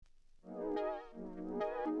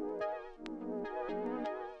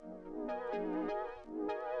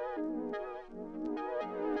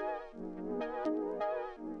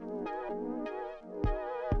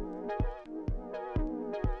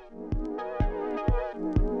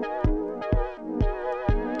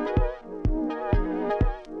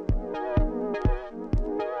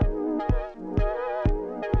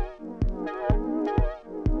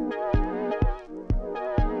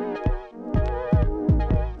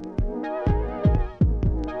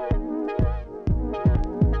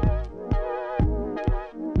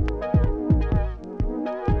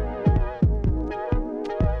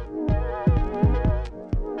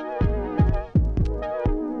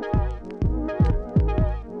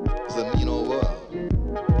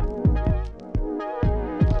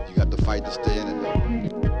to stay in it though.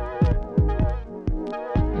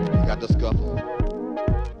 You got to scuffle.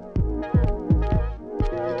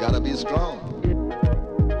 You gotta be strong.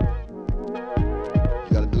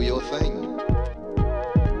 You gotta do your thing.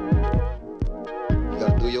 You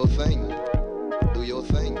gotta do your thing. Do your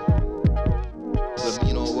thing. Doesn't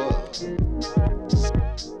mean no world.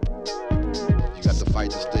 You got to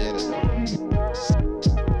fight to stay in it though.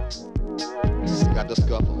 You got to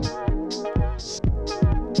scuffle.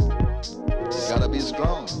 You gotta be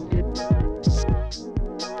strong. You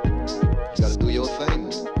gotta do your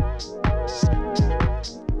thing.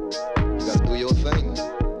 You gotta do your thing.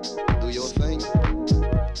 Do your thing.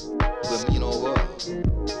 Doesn't mean no world.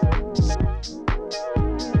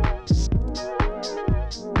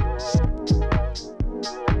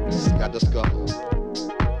 You got to scuffle.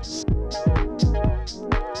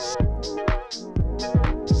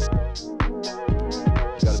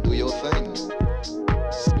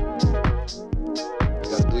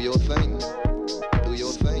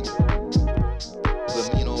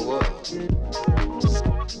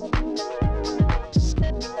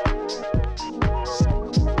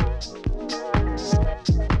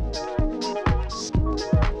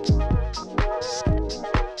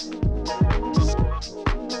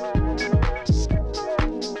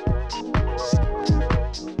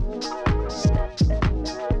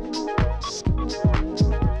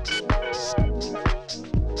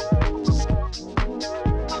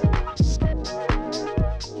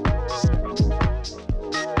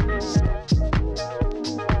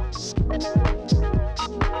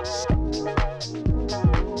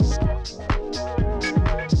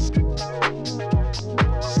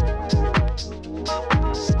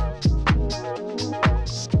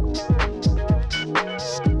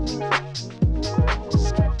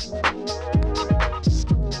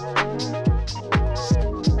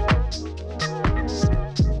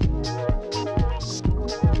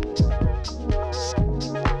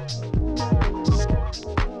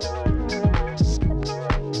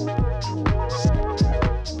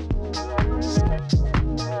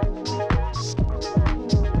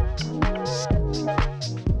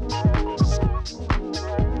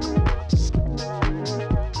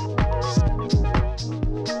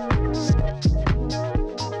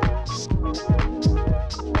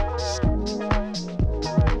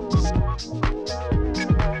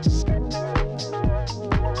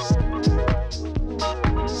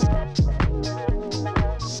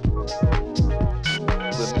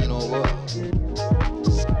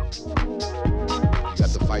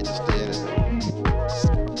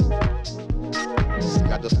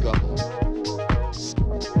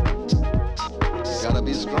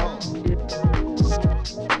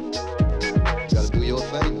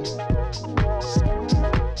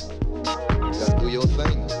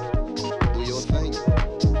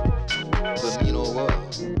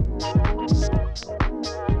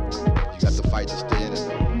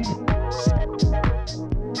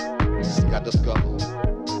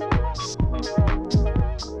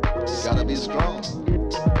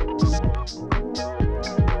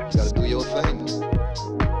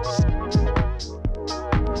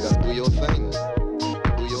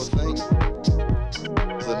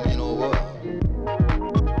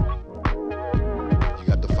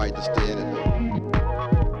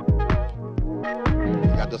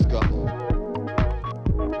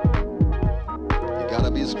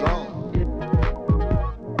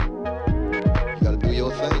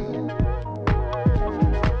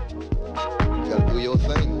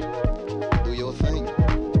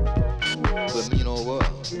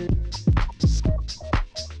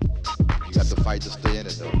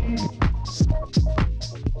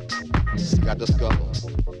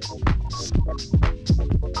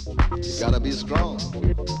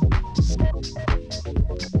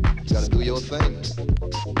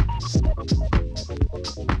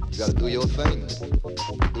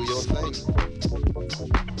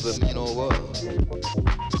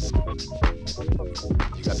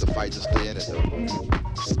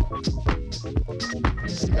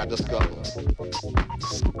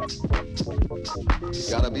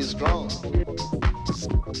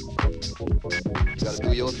 You gotta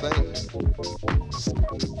do your thing.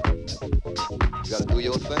 You gotta do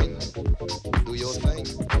your thing. Do your thing.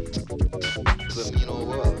 Doesn't mean no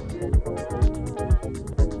world.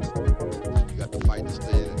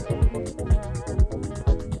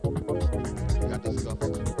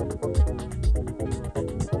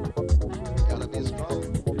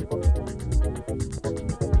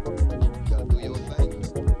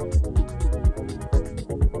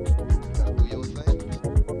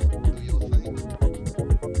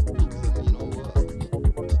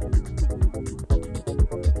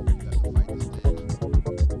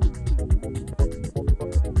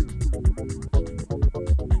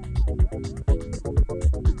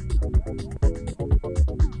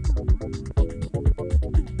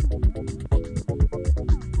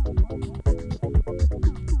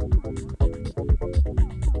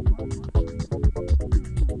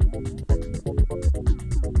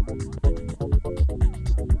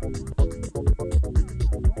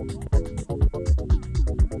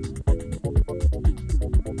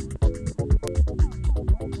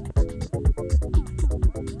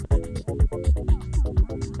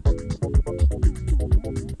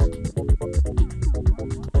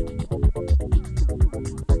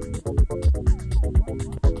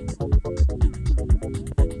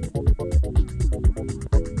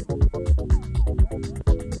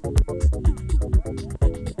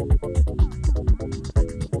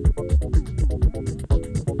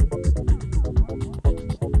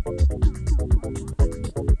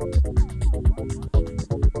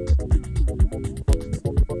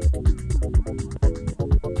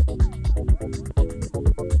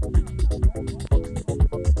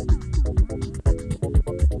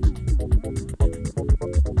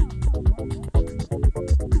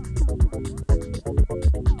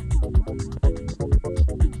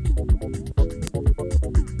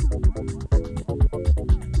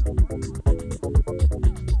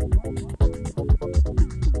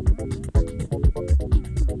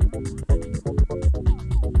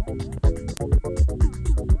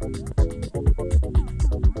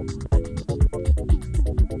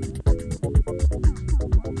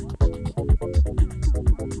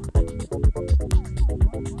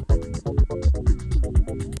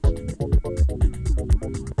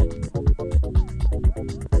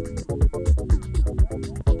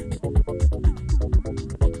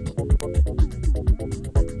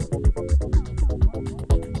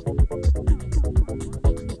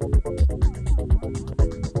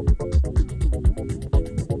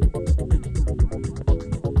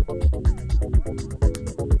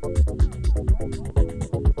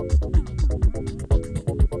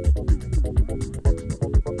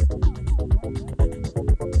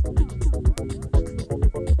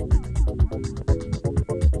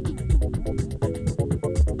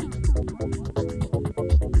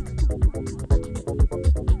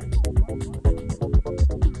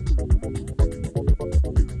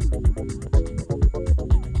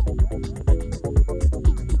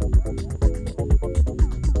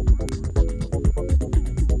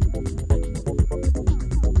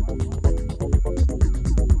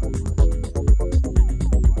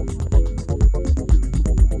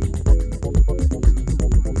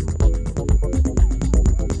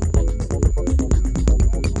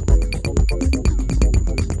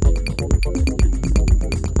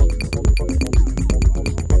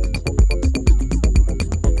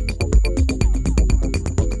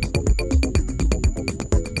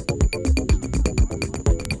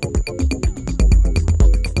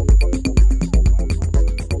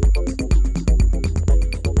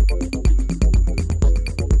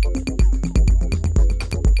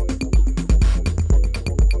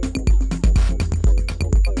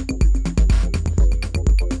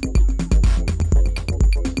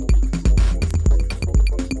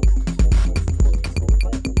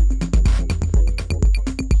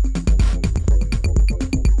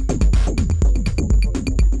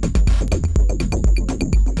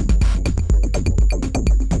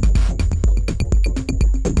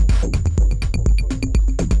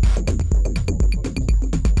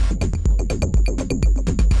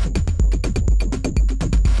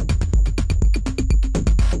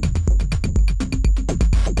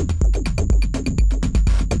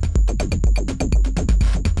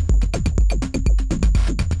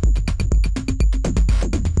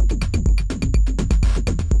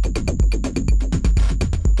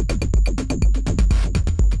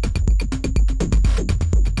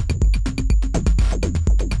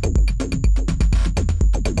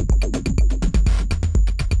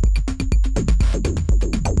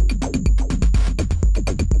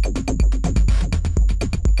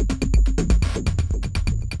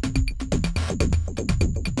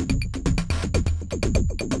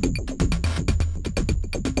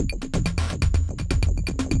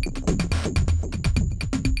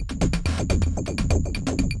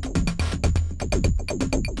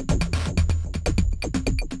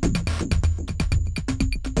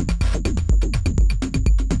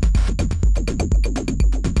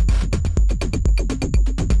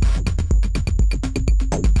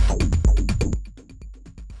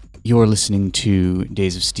 You're listening to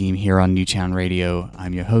Days of Steam here on Newtown Radio.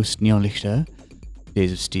 I'm your host, Neonlichter.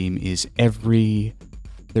 Days of Steam is every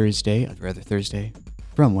Thursday,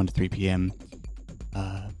 from 1 to 3 p.m.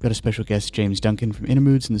 Got a special guest, James Duncan from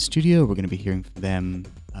Innermoods in the studio. We're going to be hearing from them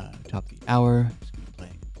top of the hour. It's going to be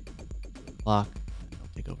playing at 2 o'clock, and they'll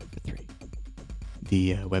take over for 3.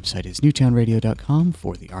 The website is newtownradio.com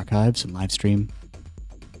for the archives and live stream.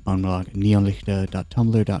 On blog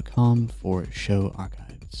neonlichter.tumblr.com for show archives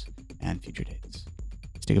and future dates.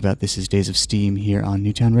 Stick about. This is Days of Steam here on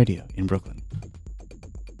Newtown Radio in Brooklyn.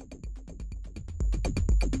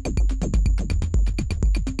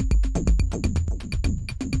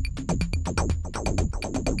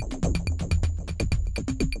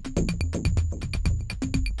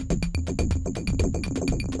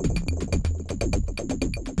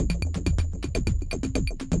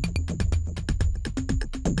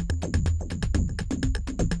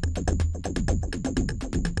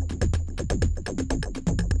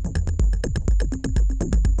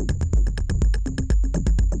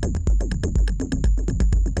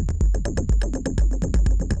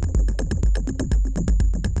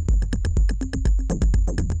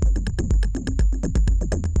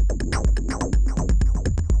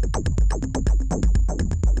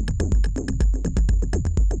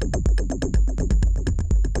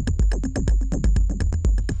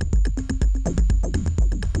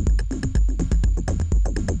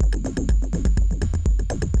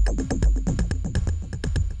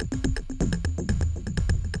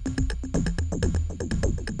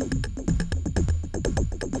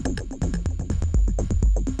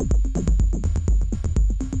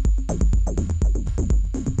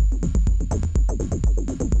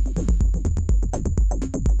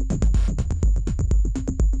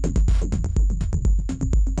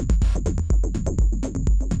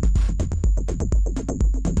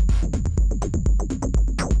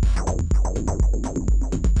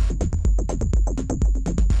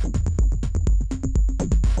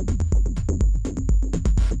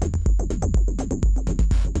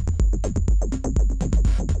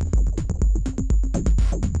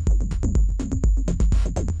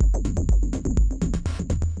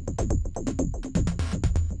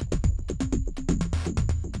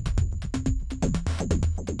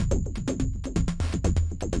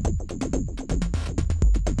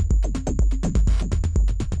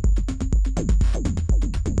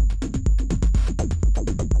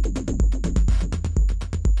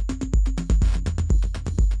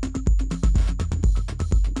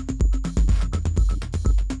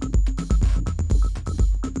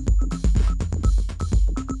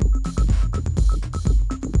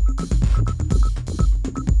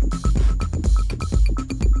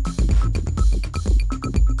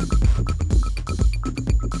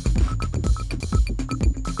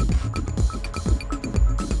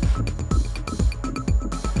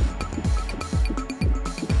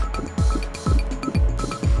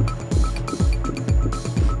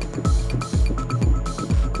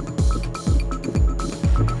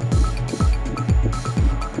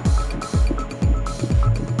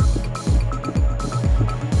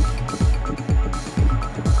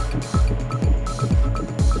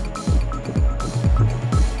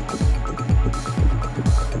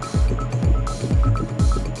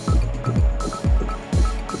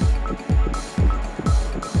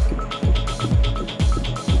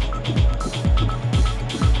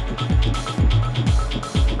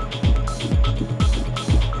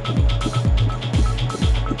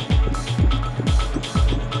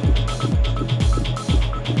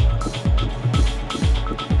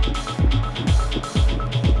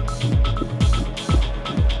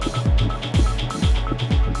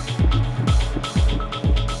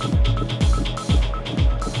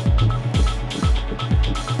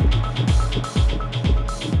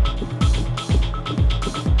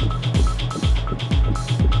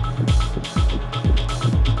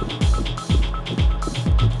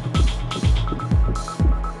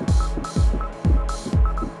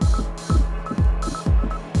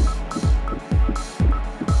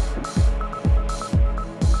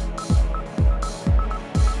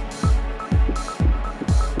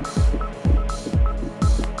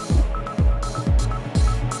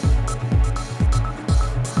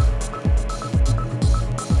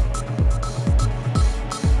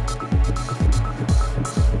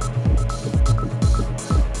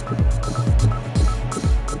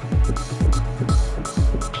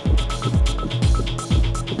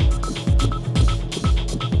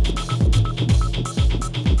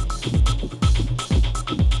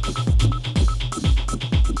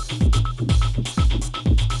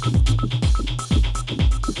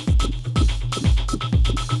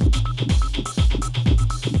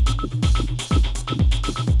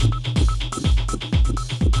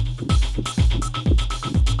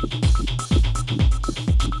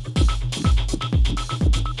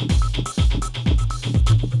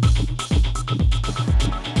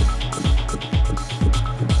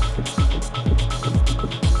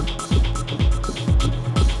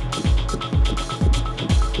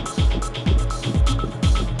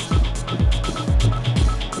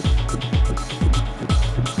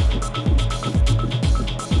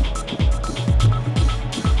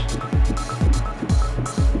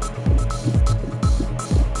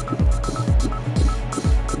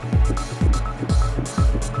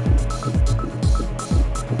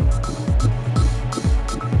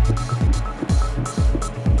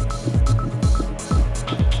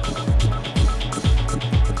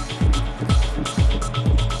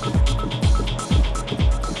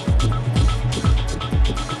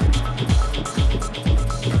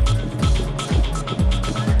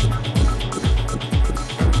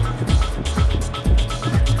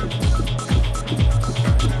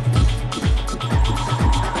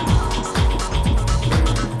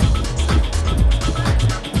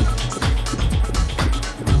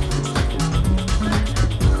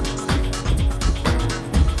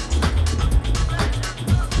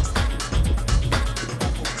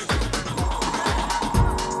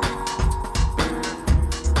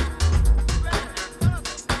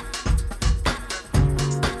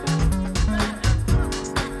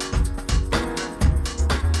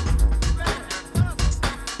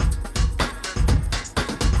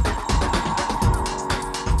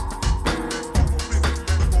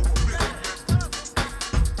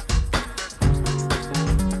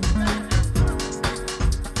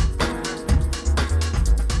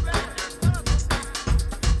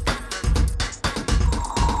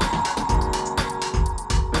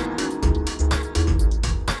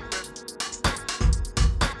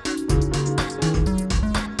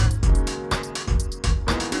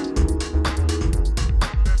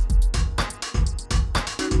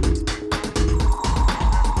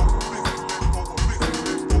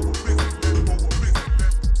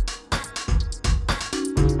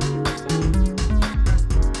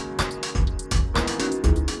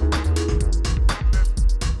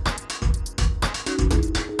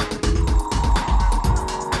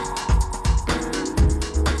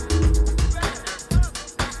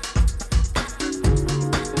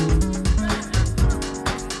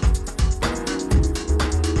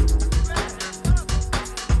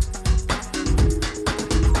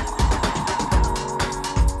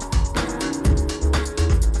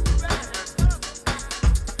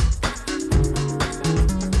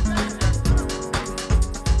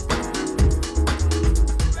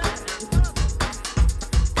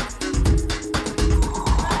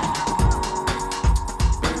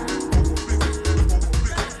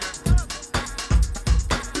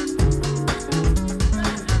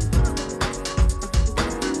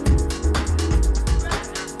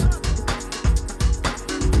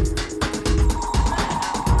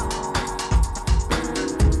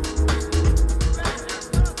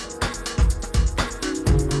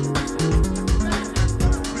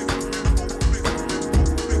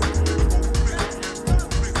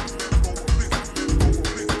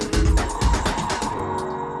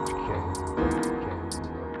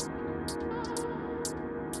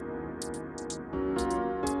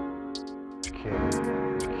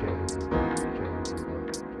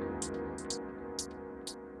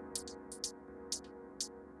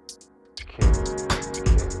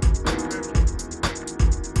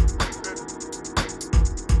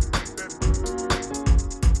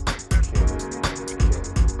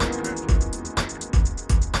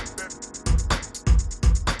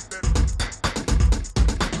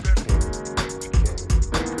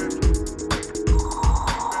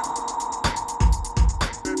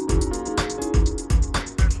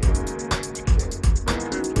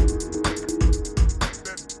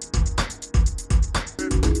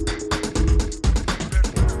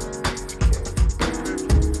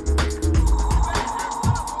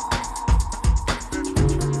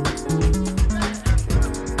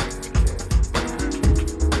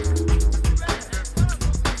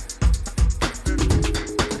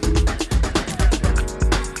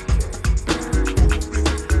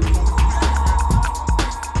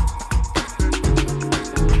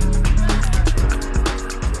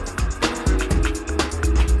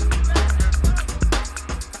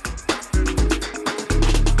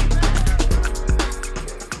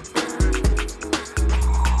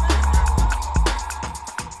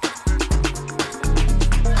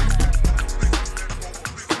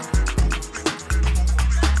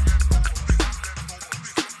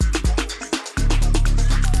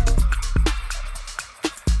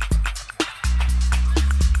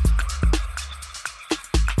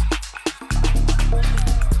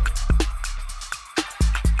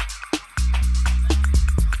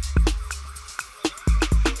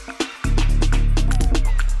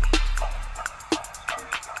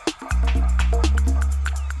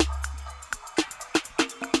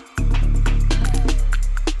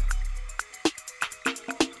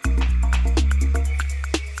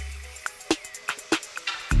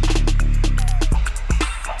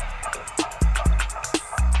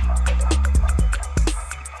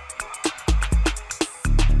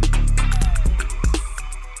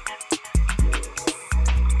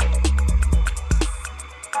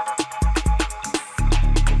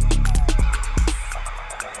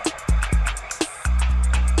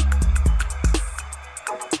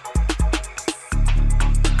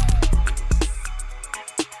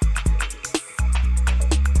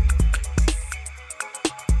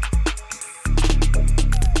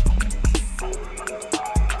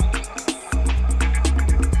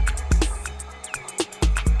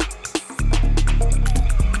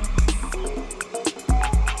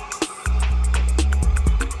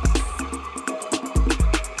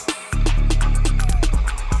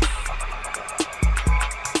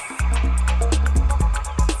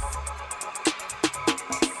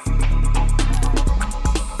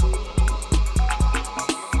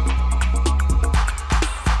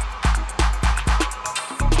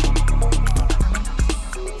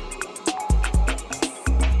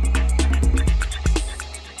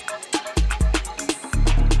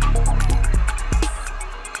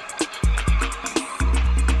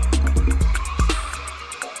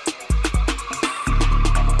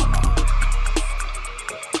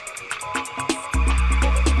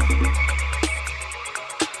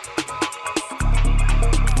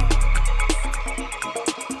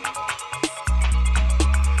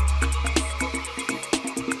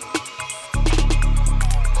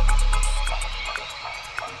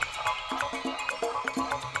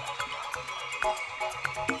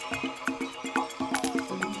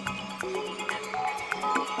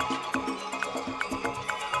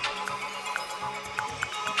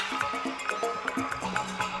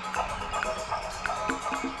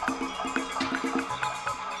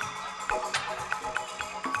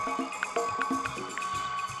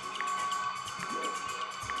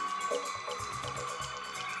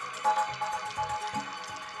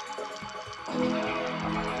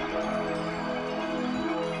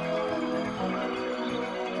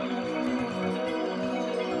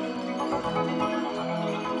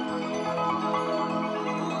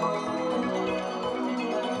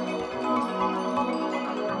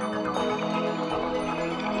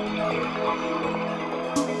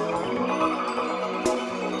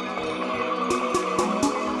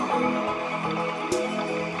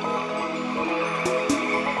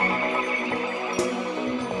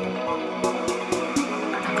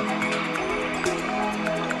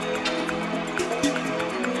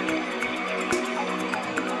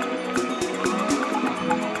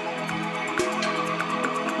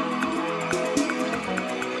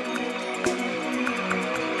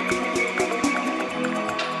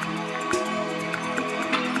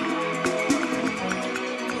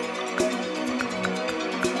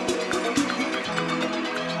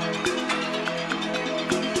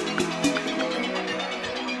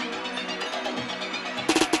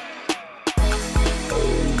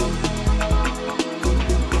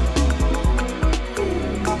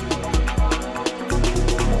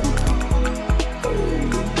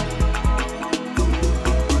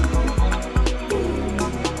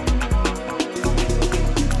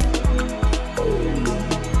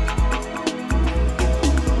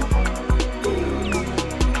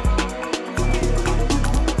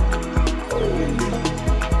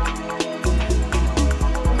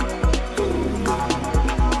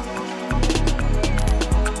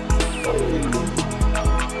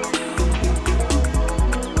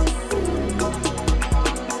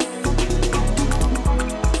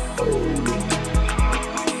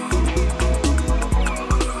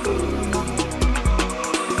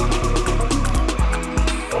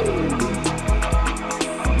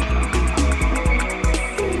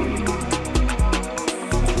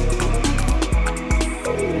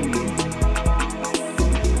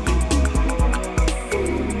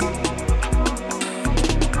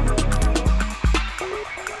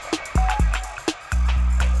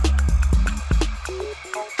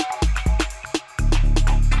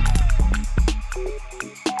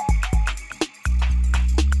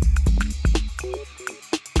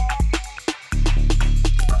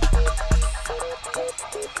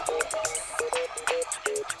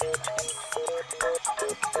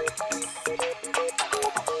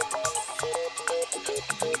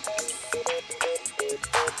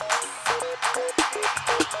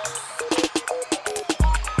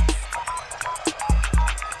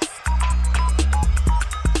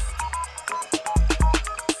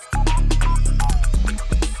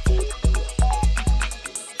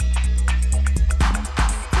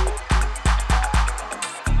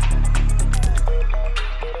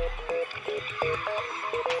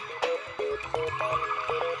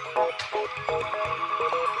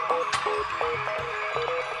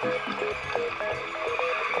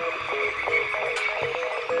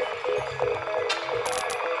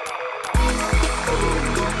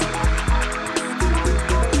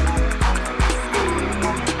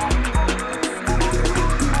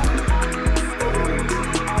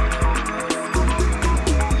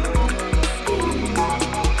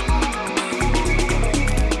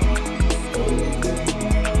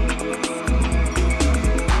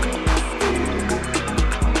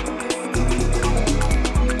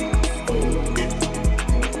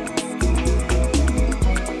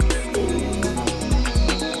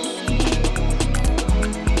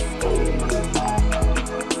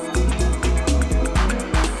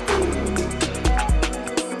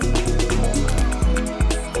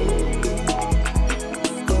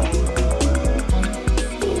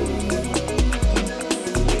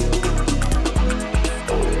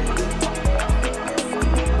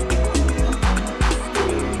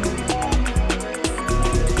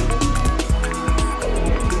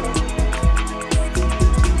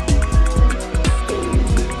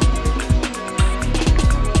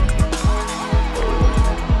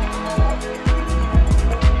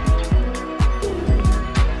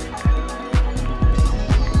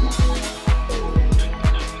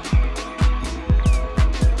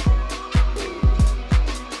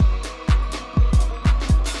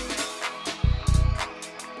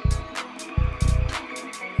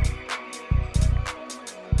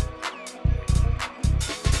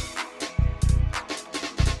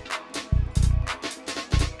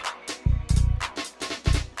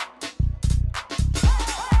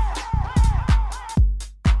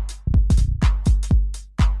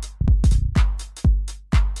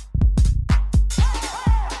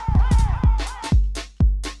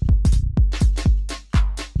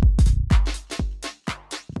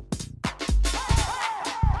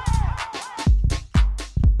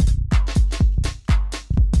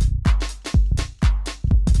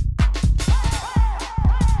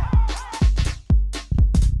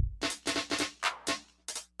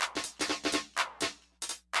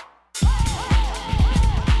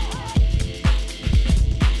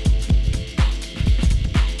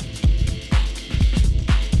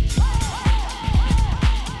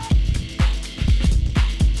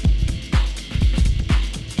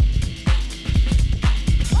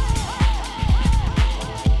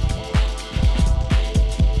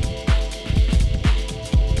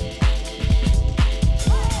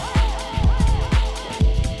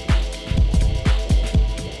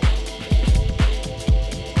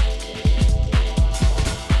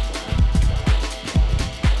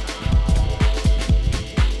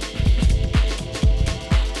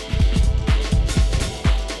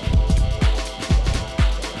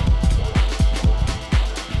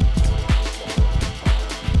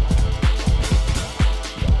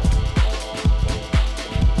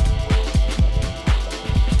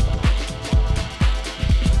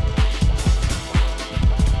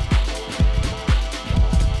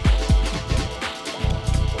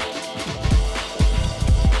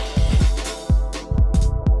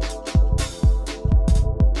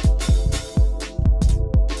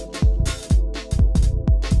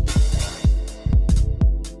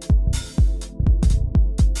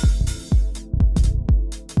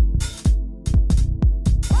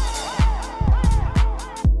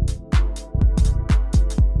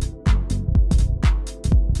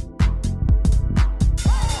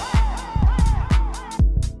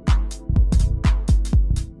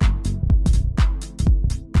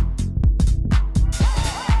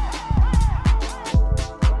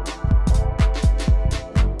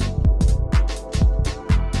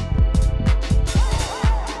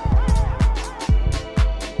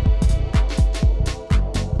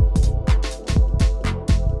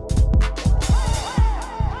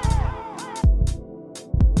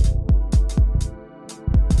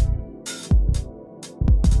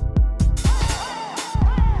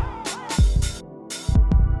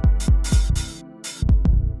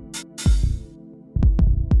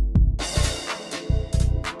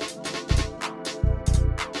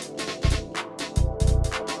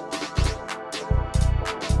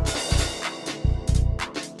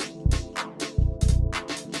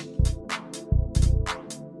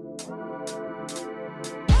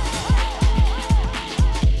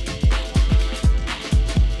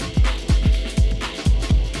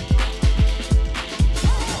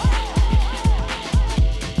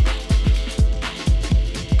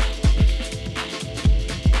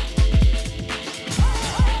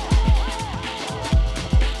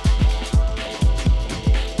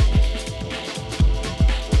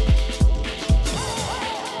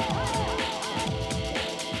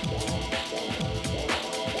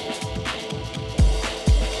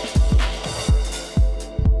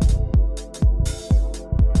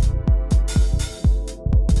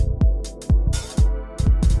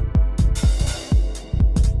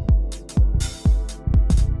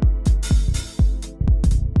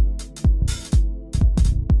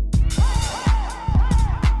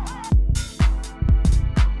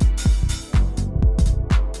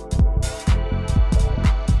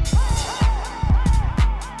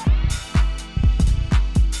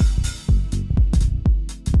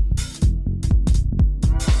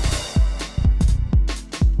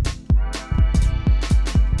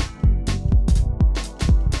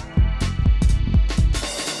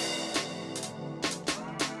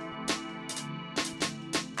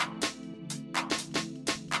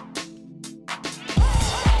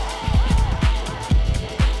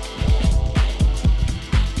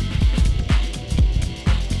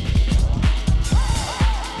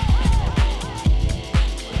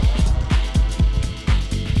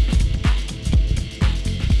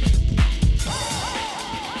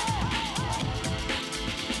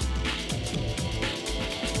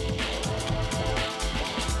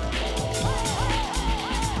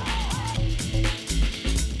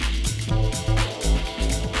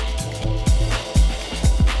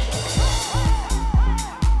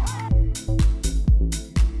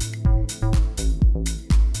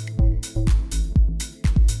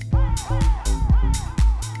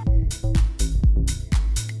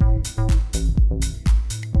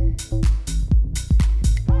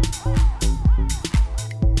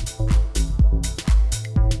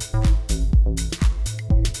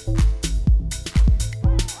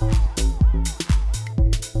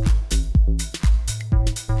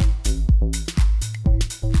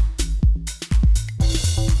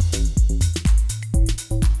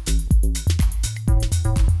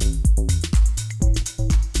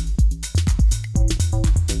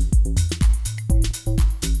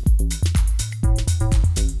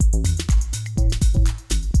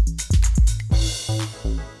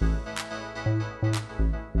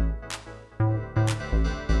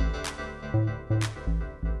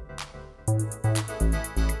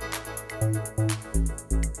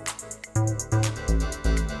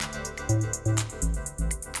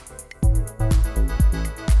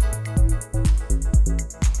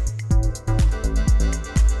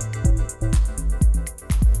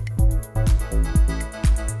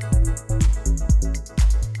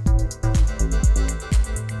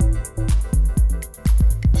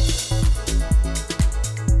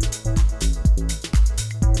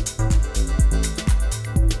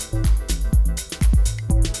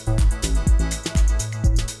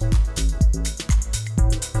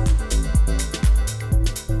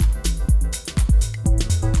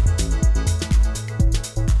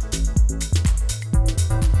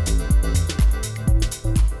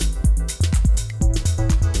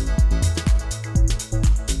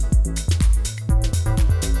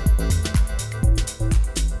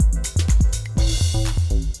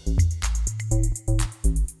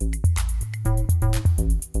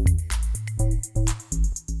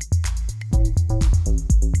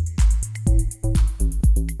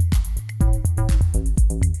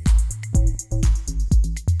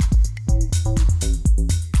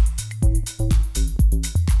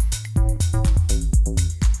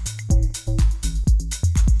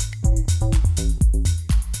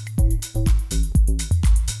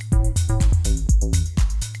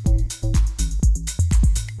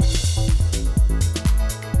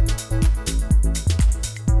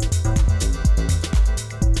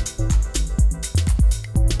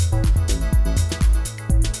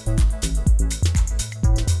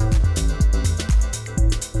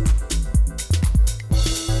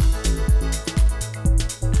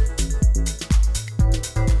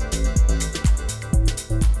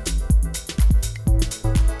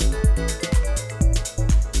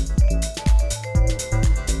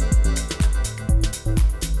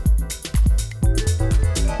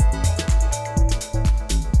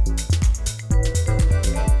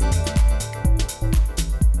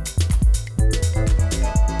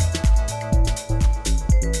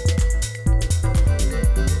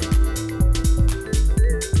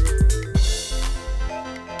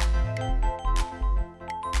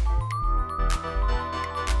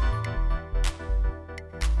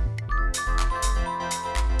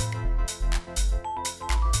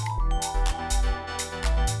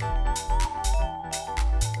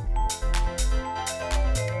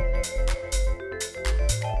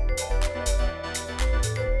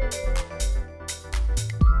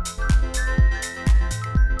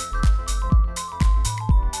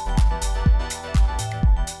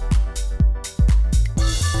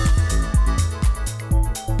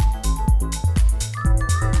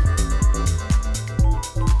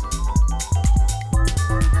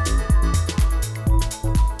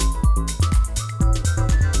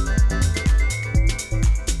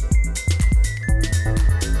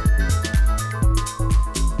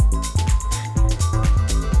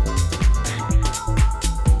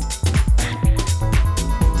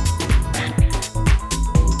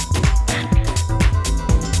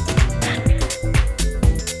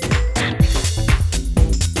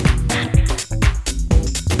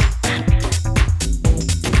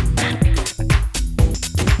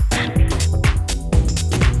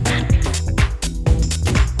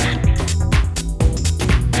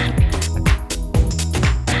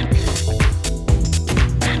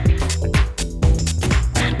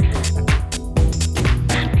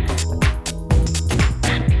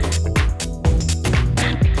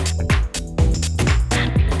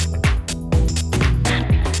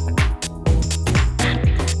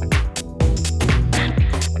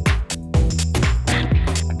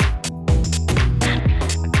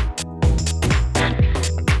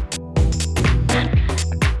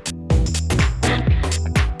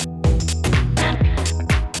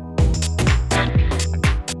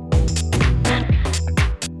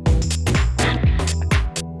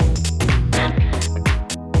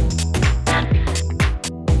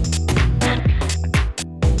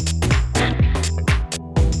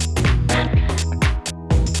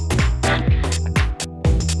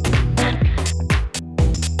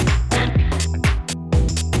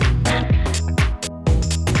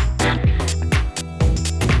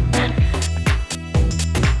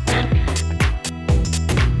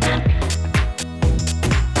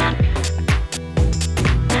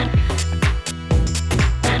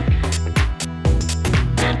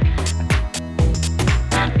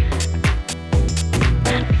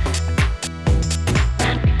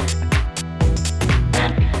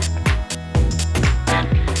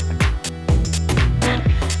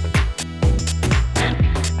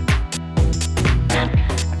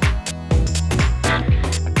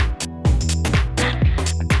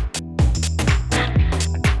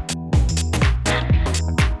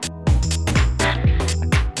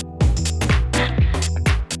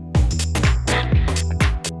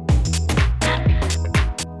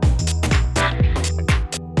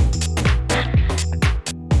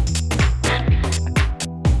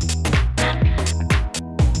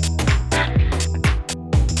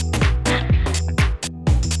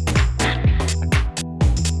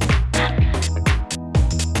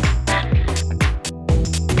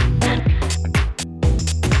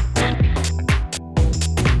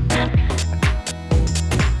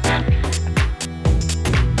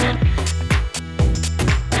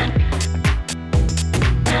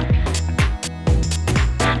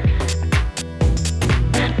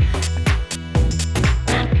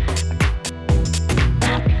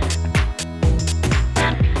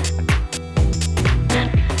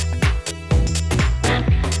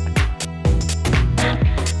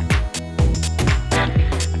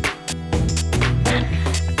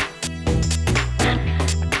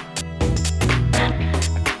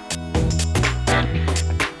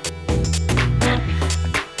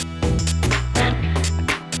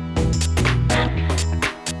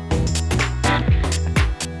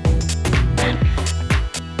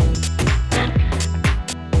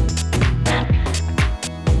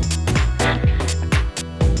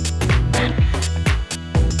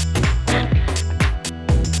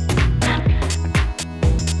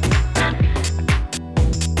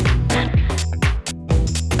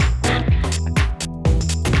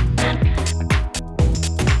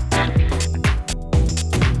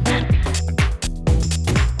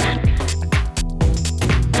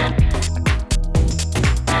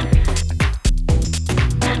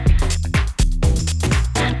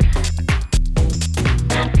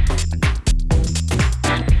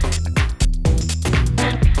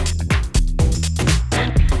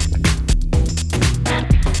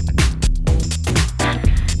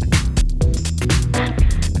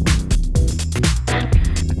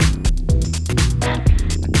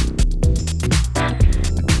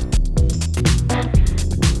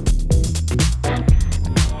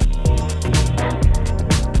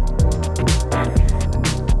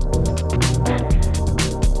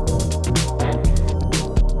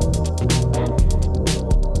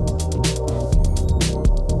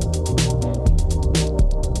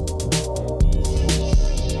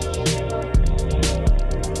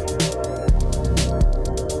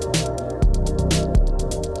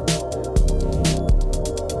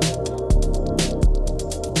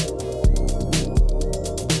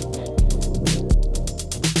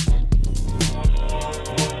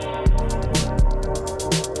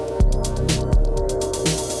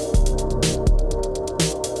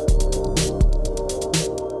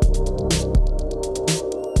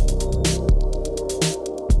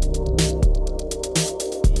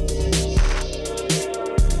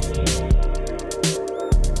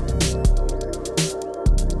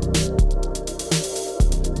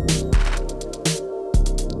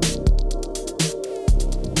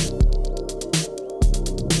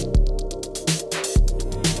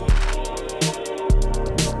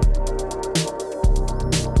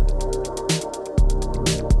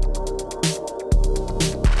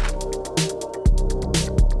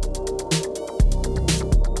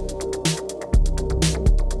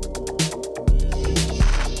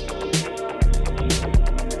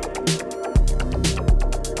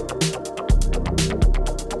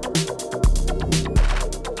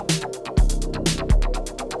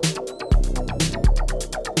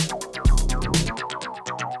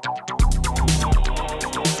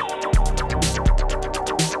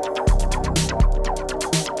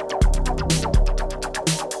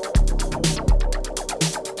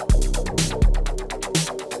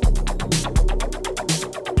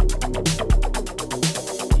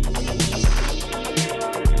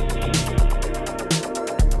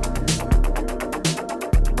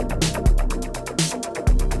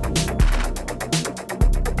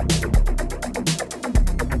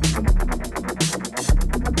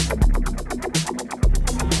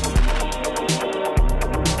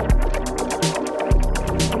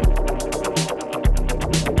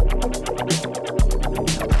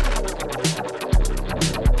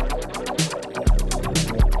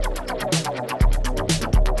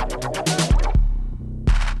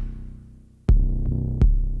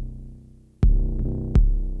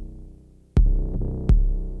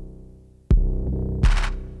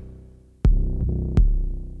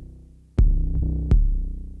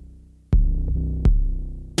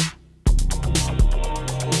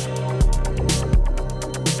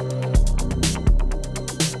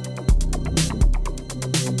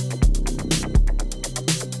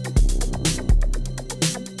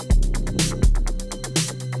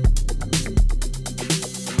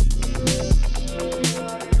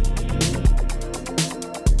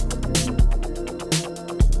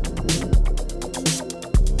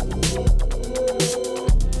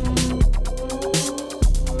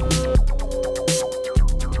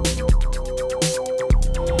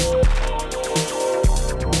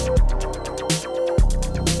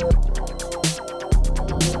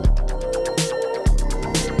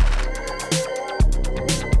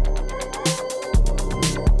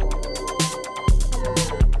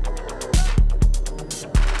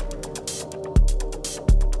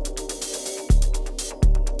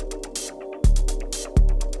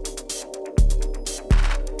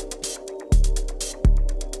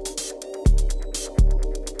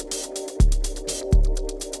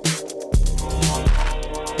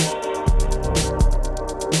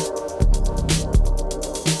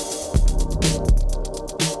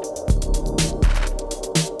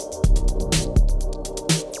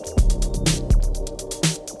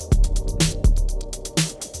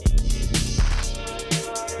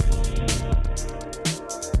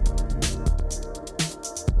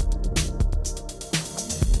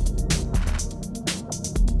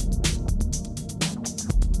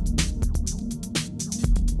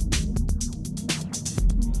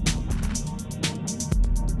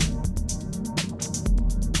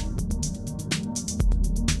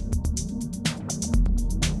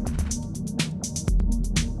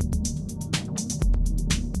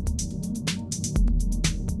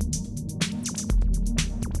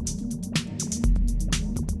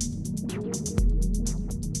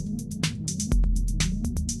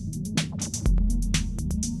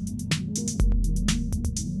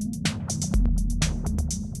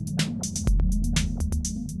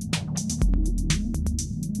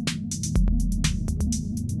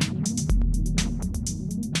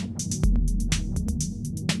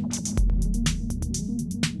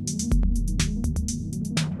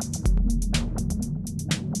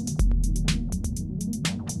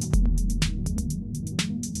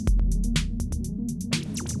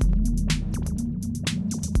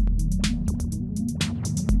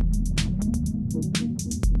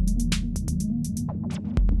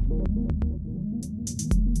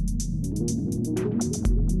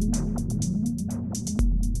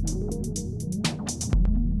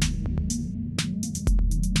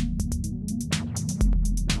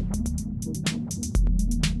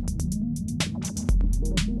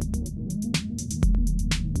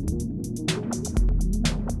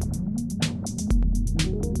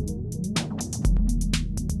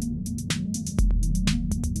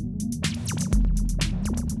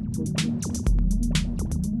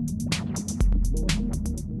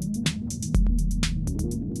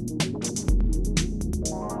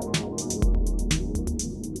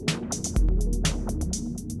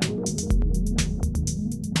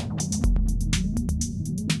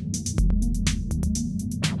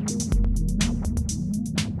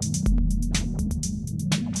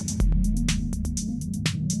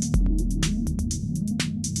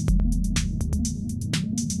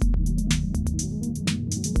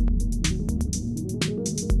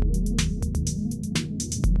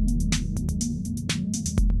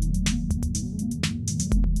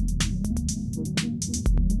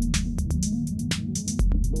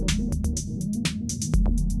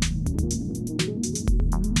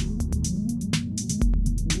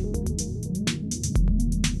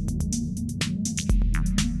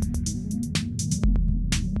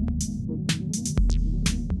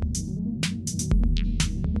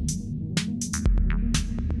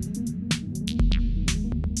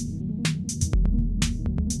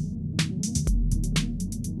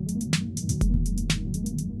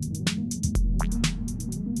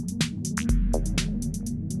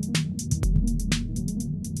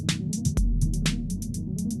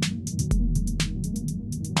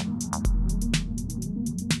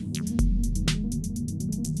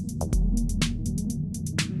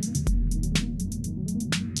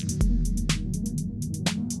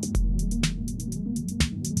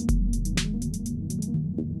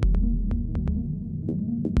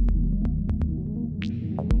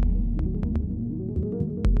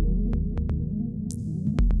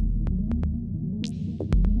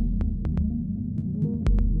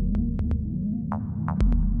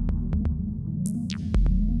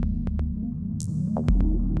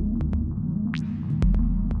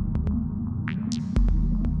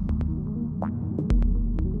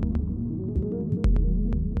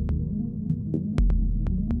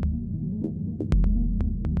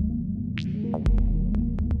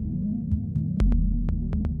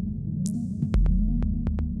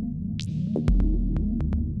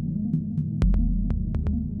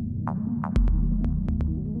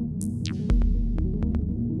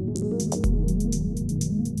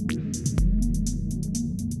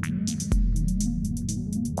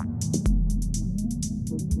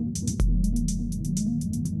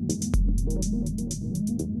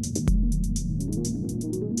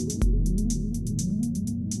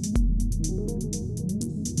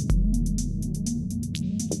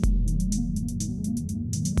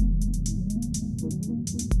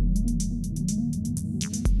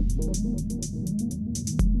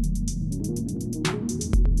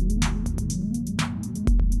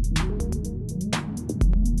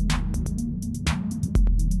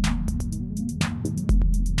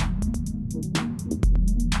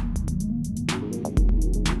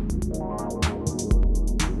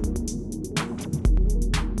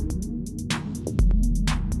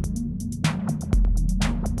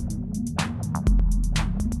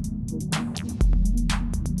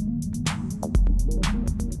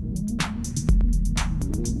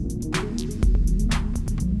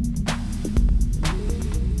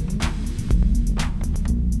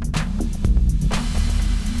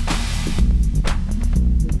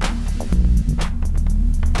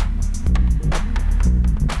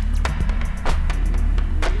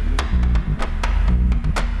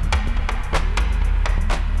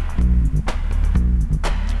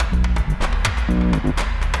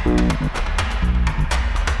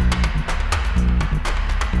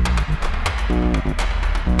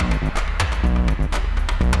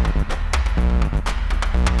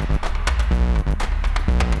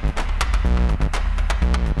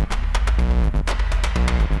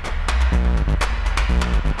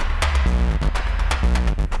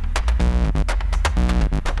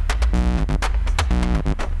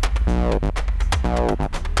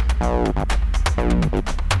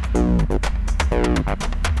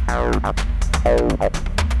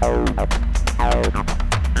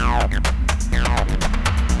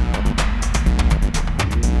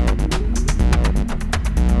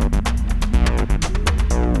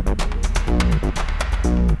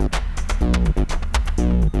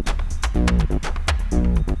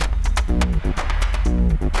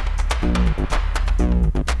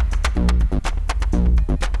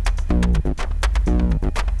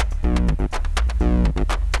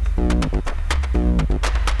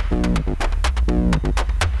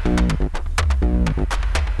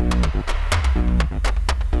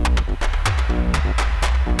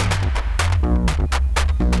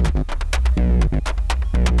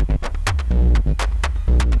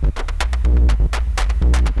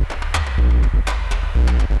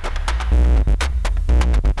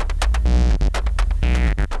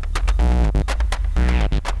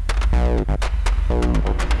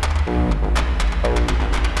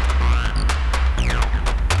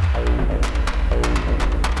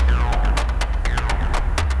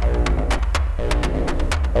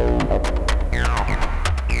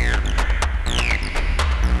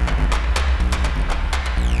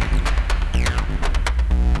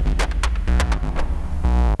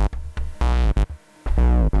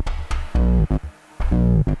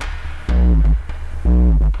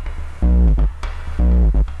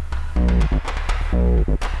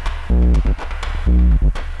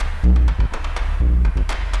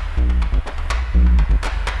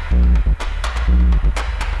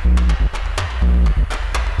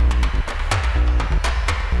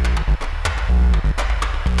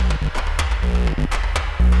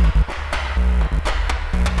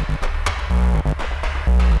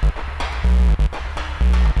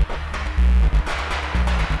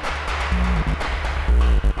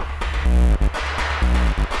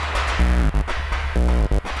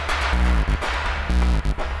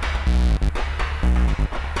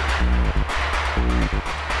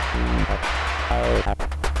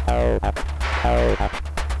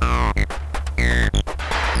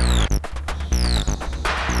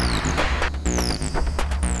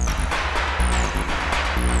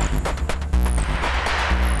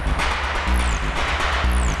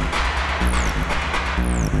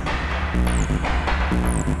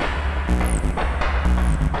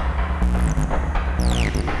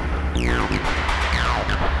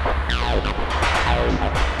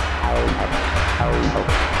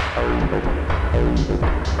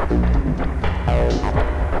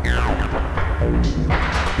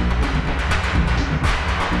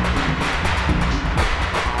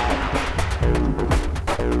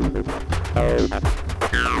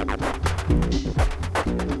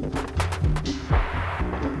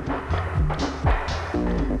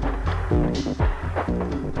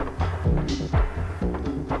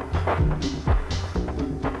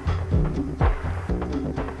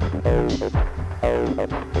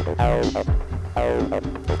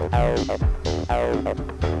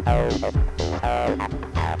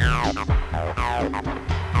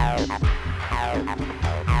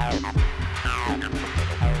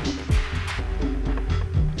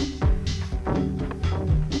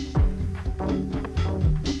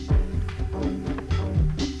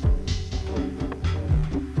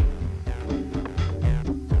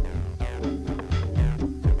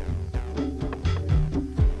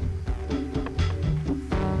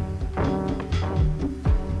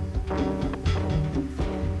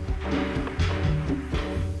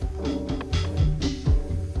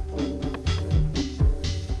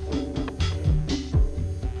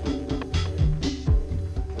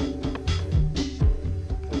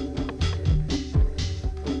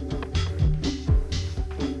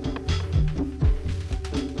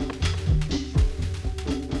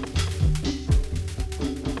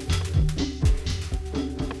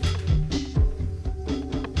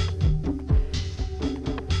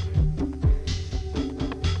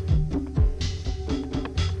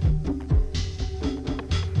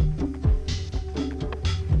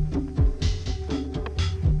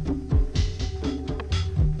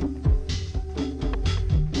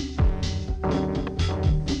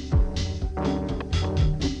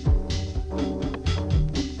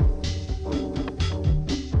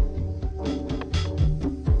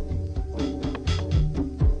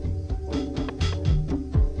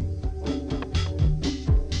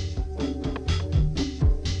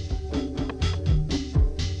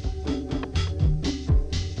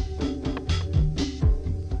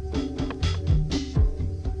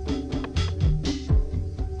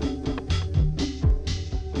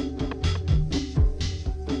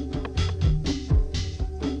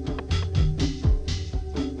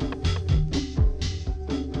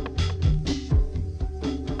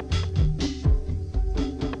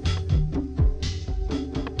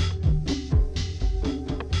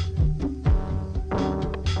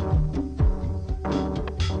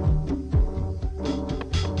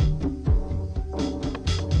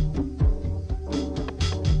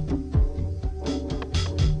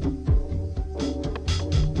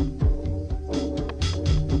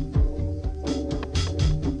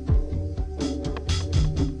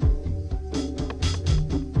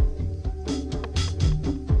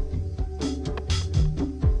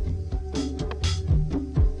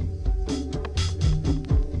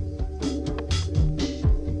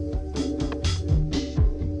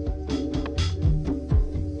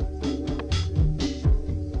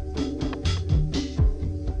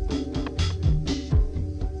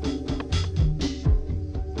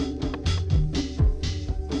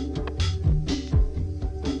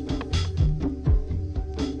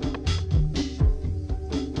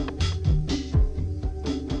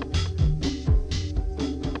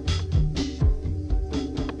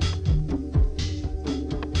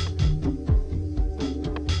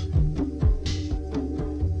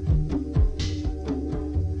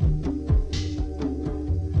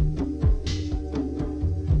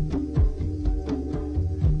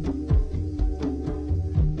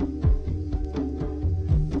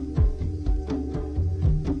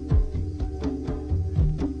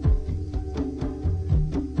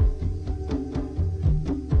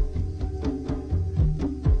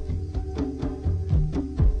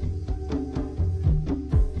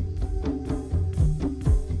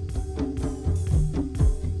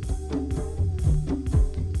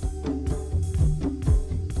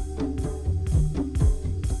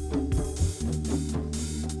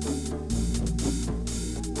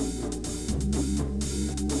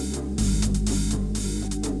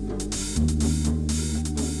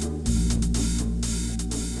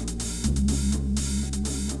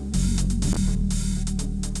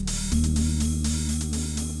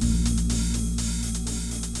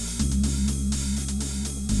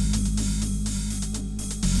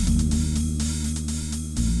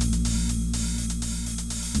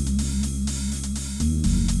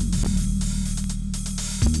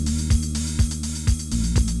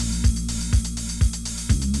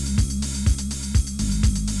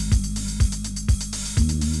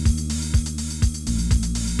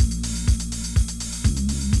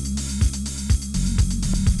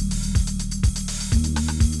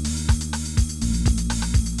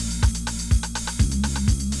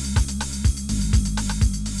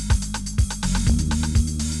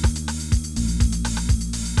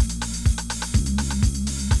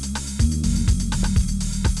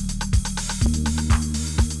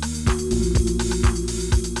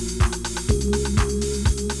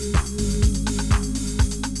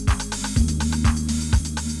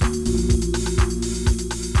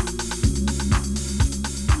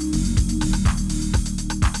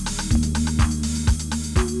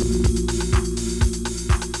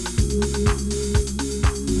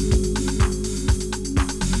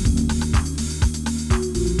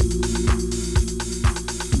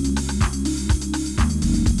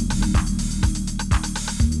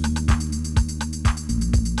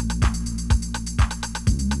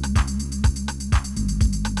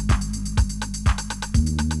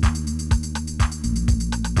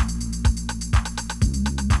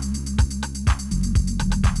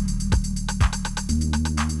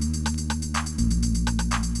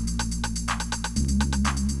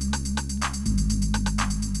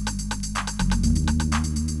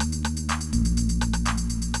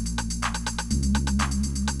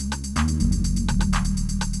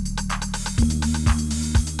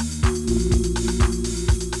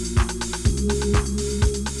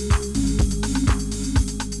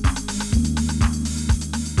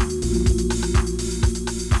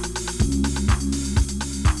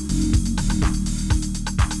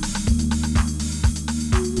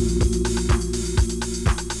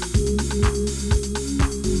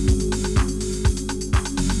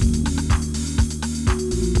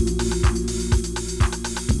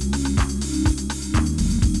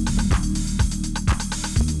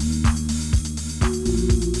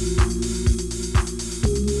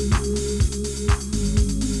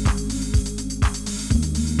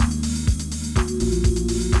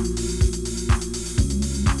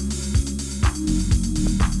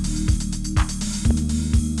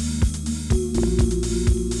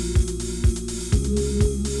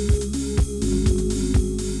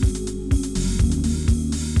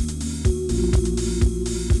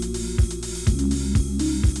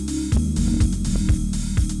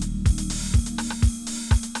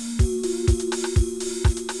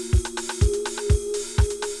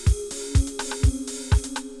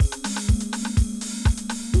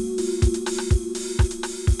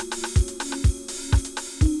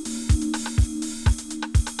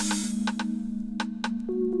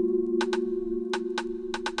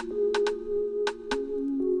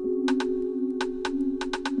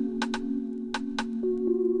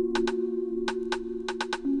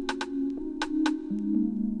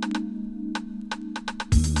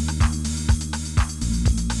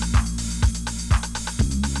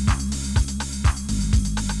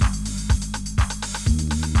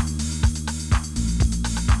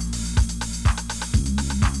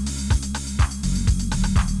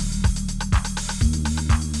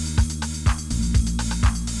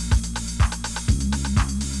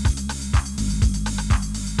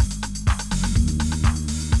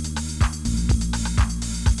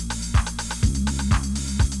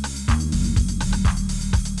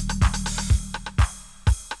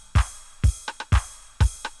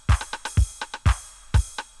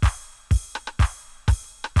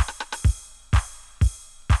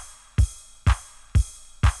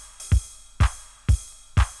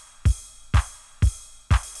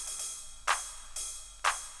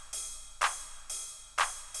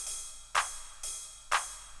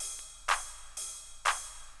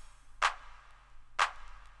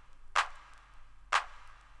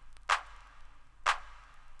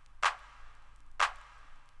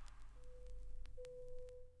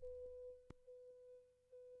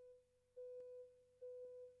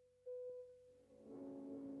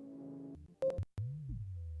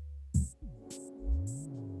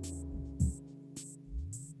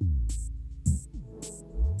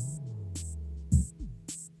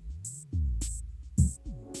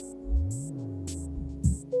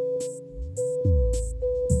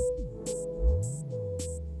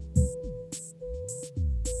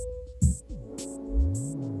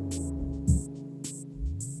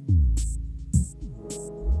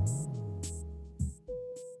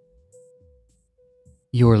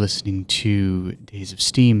 You're listening to Days of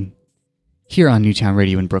Steam here on Newtown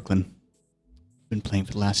Radio in Brooklyn. Been playing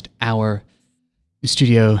for the last hour. In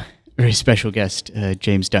studio, very special guest,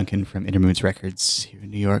 James Duncan from Innermoods Records here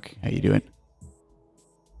in New York. How you doing?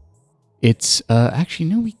 It's, actually,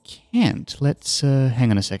 no, we can't. Let's,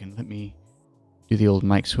 hang on a second. Let me do the old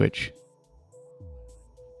mic switch.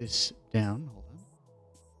 This down. Hold on.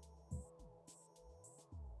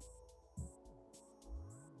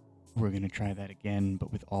 We're going to try that again,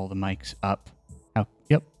 but with all the mics up. Oh,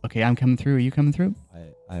 yep. Okay, I'm coming through. Are you coming through?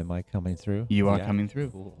 Am I coming through? You are coming through.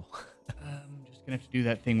 Cool. Just going to have to do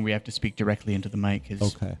that thing where we have to speak directly into the mic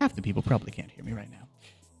because half the people probably can't hear me right now.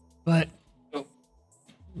 But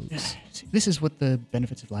this is what the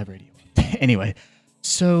benefits of live radio are. Anyway,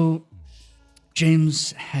 so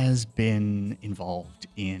James has been involved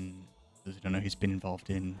in, those who don't know, he's been involved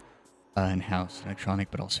in house and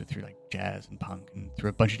electronic, but also through like jazz and punk and through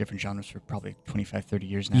a bunch of different genres for probably 25, 30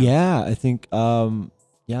 years now. Yeah, I think,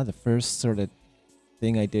 the first sort of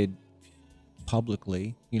thing I did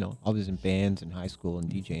publicly, I was in bands in high school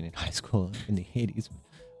and DJing in high school in the 80s.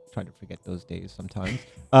 Trying to forget those days sometimes.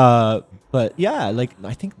 But yeah, like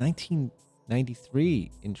I think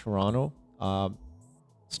 1993 in Toronto,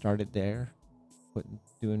 started there,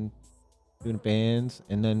 doing bands,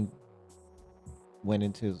 and then went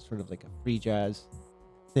into sort of like a free jazz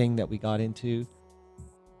thing that we got into,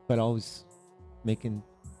 but always making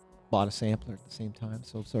a lot of sampler at the same time.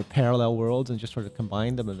 So sort of parallel worlds, and just sort of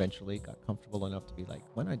combined them eventually. Got comfortable enough to be like,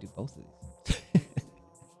 why don't I do both of these?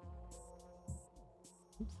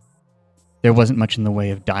 There wasn't much in the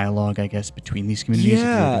way of dialogue, I guess, between these communities.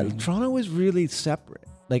 Yeah, Toronto was really separate.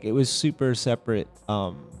 Like it was super separate,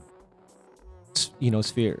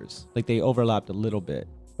 spheres. Like they overlapped a little bit,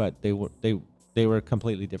 but they were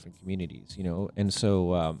completely different communities, And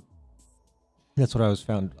so that's what I always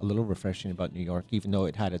found a little refreshing about New York, even though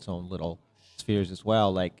it had its own little spheres as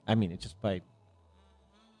well. Like, I mean, it's just by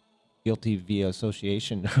guilty via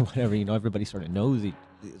association or whatever, everybody sort of knows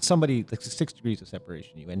somebody, like 6 degrees of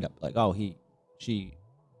separation, you end up like, oh, she,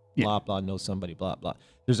 blah, blah, knows somebody, blah, blah.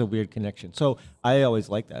 There's a weird connection. So I always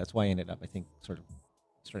liked that. That's why I ended up, I think, sort of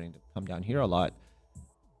starting to come down here a lot,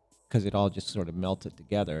 because it all just sort of melted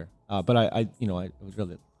together. But I would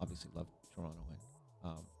really obviously love Toronto,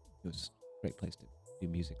 and it was a great place to do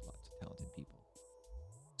music, lots of talented people.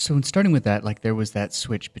 So in starting with that, like there was that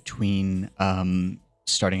switch between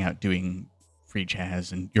starting out doing free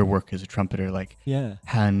jazz and your work as a trumpeter,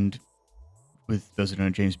 and with those who don't know,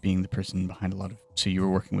 James being the person behind a lot of, so you were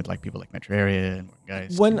working with like people like Metro Area and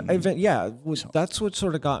guys. That's what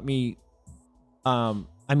sort of got me. I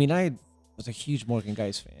was a huge Morgan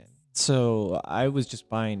Geis fan, so I was just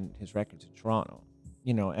buying his records in Toronto,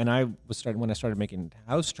 and when I started making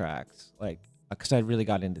house tracks, like, because I really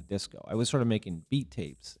got into disco. I was sort of making beat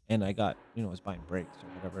tapes, and I got, I was buying breaks or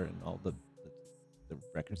whatever, and all the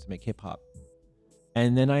records to make hip hop.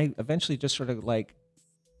 And then I eventually just sort of like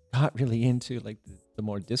got really into like the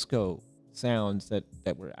more disco sounds that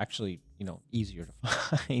were actually, easier to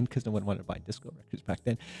find, because no one wanted to buy disco records back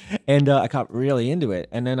then. And I got really into it.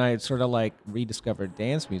 And then I sort of like rediscovered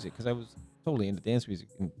dance music, because I was totally into dance music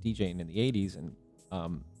and DJing in the 80s. And,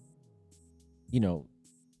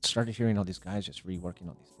 started hearing all these guys just reworking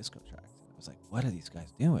all these disco tracks. And I was like, what are these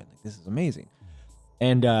guys doing? Like, this is amazing.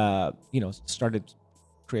 And, started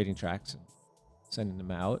creating tracks and sending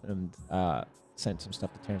them out, and sent some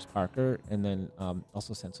stuff to Terrence Parker, and then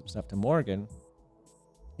also sent some stuff to Morgan,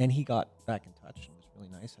 and he got back in touch and was really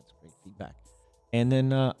nice. That's great feedback. And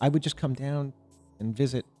then I would just come down and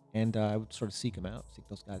visit, and I would sort of seek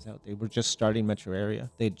those guys out. They were just starting Metro Area.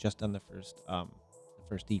 They had just done the first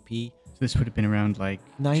EP. So this would have been around like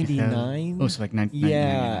 99. Oh, so like 99.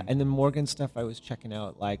 Yeah, and then Morgan stuff I was checking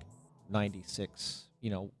out like 96.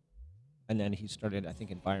 And then he started, I think,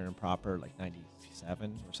 Environ Proper, like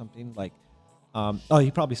 97 or something. Like, he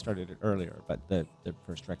probably started it earlier, but the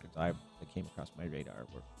first records that came across my radar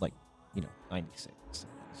were like, 96,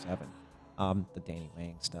 97. The Danny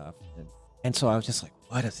Wang stuff. And so I was just like,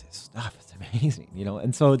 what is this stuff? It's amazing,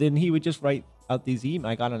 And so then he would just write out these emails.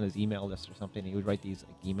 I got on his email list or something. He would write these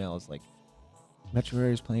like emails like, Metro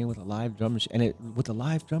Area is playing with a live drum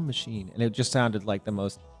machine, and it just sounded like the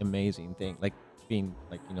most amazing thing. Like, being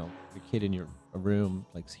like, your kid in a room,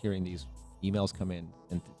 like hearing these emails come in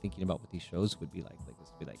and thinking about what these shows would be like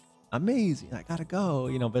this would be like amazing, I gotta go,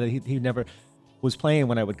 but he never was playing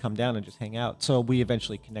when I would come down and just hang out. So we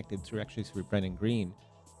eventually connected through Brennan Green,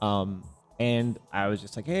 and I was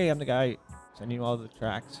just like, hey, I'm the guy sending you all the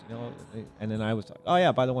tracks, and then I was like, oh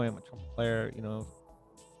yeah, by the way, I'm a trumpet player,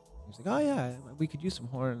 He's like, oh yeah, we could use some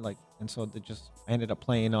horn, like, and so I ended up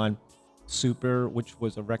playing on Super, which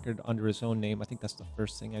was a record under his own name. I think that's the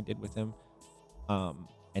first thing I did with him.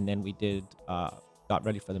 And then we did got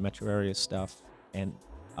ready for the metro area stuff and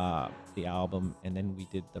the album, and then we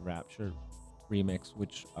did the Rapture remix,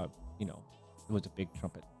 which you know, it was a big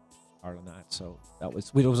trumpet part on that. So it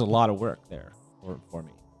was a lot of work there for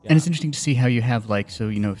me. Yeah. And it's interesting to see how you have like, so,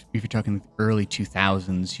 you know, if you're talking early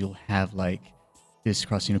 2000s, you'll have like this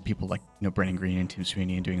cross, you know, people like, you know, Brennan Green and Tim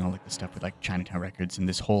Sweeney and doing all like the stuff with like Chinatown Records and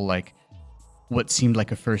this whole like what seemed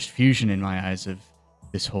like a first fusion in my eyes of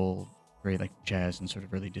this whole very like jazz and sort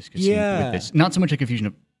of early disco scene with this. Not so much like a fusion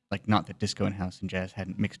of like, not that disco and house and jazz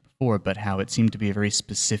hadn't mixed before, but how it seemed to be a very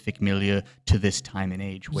specific milieu to this time and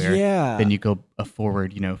age where then you go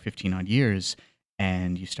forward, you know, 15 odd years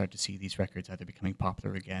and you start to see these records either becoming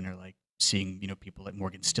popular again or like seeing, you know, people like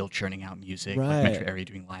Morgan still churning out music, like Metro Area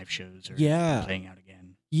doing live shows or playing out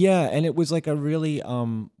again. Yeah, and it was like a really,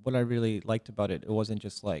 what I really liked about it, it wasn't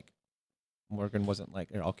just like, Morgan wasn't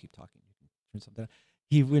like, here, I'll keep talking. You can turn something on.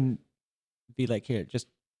 He wouldn't be like, here, just,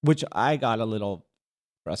 which I got a little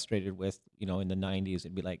frustrated with, you know, in the 90s.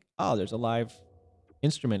 It'd be like, oh, there's a live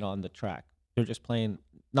instrument on the track. They're just playing,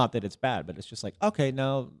 not that it's bad, but it's just like, okay,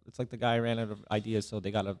 now it's like the guy ran out of ideas, so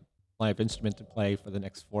they got a live instrument to play for the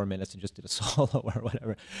next 4 minutes and just did a solo or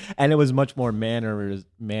whatever. And it was much more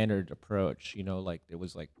mannered approach, you know, like it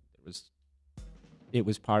was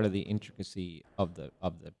part of the intricacy of the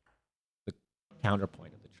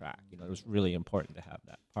counterpoint of the track. You know, it was really important to have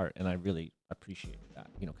that part, and I really appreciated that,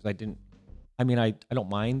 you know, because I don't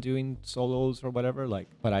mind doing solos or whatever, like,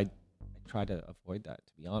 but I try to avoid that,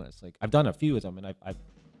 to be honest. Like, I've done a few of them, and I've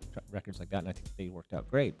records like that, and I think they worked out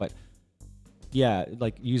great. But yeah,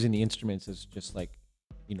 like using the instruments is just like,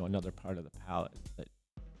 you know, another part of the palette. That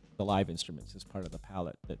the live instruments is part of the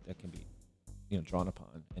palette that can be, you know, drawn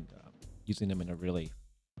upon, and using them in a really,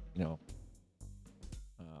 you know,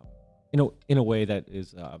 in a way that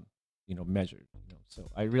is, you know, measured. You know,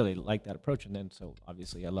 so I really like that approach, and then so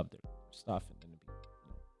obviously I love their stuff, and then to be, you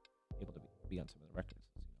know, able to be on some of the records,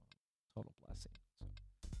 is, you know, total blessing.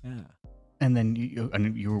 So, yeah. And then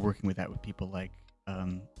you were working with that with people like,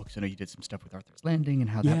 because I know you did some stuff with Arthur's Landing and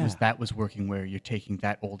how that was working, where you're taking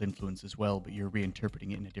that old influence as well, but you're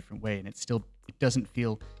reinterpreting it in a different way, and it doesn't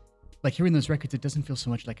feel like hearing those records. It doesn't feel so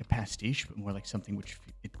much like a pastiche, but more like something which,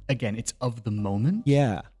 it's of the moment.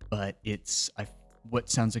 Yeah. But it's what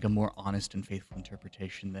sounds like a more honest and faithful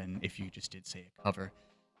interpretation than if you just did, say, a cover.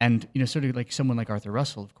 And, you know, sort of like someone like Arthur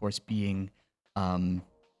Russell, of course, being an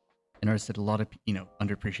artist that a lot of, you know,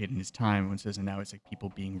 underappreciated in his time. When says, and now it's like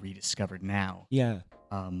people being rediscovered now. Yeah.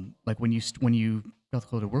 Like when you got the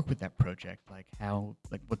call to work with that project, like how,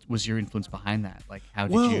 like what was your influence behind that? Like how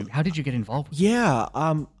did you get involved with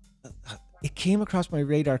it? It came across my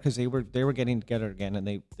radar because they were getting together again, and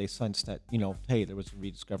they sensed that, you know, hey, there was a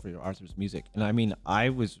rediscovery of Arthur's music. And I mean, I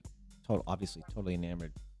was obviously totally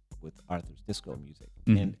enamored with Arthur's disco music,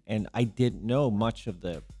 and I didn't know much of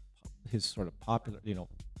his sort of popular, you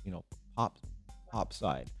know, pop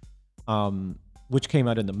side, which came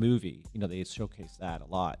out in the movie. You know, they showcased that a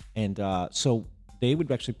lot, and so they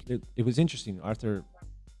would actually. It was interesting. Arthur,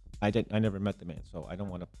 I never met the man, so I don't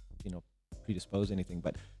want to, you know, predispose anything,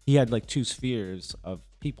 but he had like two spheres of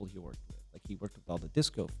people he worked with. Like he worked with all the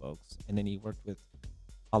disco folks, and then he worked with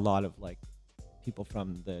a lot of like people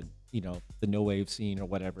from the, you know, the no wave scene or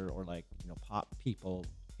whatever, or like, you know, pop people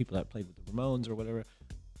that played with the Ramones or whatever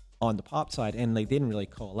on the pop side, and they didn't really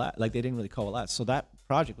coalesce. So that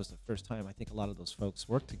project was the first time I think a lot of those folks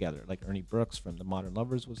worked together. Like Ernie Brooks from the Modern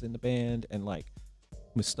Lovers was in the band, and like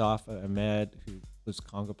Mustafa Ahmed, who was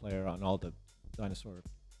conga player on all the Dinosaur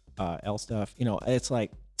L stuff. You know, it's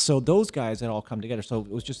like, so those guys had all come together. So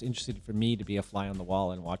it was just interesting for me to be a fly on the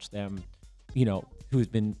wall and watch them, you know, who's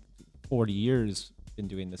been 40 years been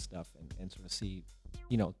doing this stuff, and sort of see,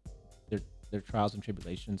 you know, their trials and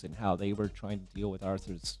tribulations and how they were trying to deal with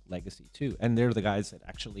Arthur's legacy too. And they're the guys that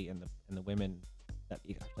actually, and the women that,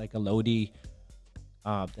 like Elodie,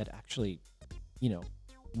 that actually, you know,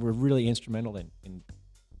 were really instrumental in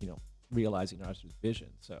you know, realizing Arthur's vision.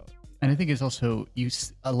 So, and I think it's also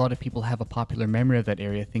a lot of people have a popular memory of that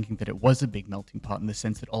area, thinking that it was a big melting pot in the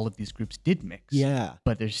sense that all of these groups did mix. Yeah,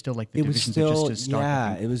 but there's still like the divisions are just as stark.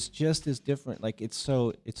 Yeah, it was just as different. Like it's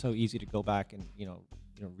so easy to go back and you know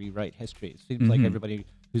rewrite history. It seems like everybody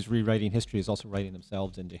who's rewriting history is also writing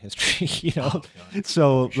themselves into history. You know,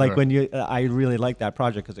 so sure. Like when I really liked that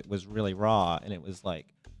project because it was really raw, and it was like,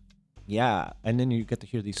 yeah. And then you get to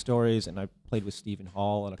hear these stories, and I played with Stephen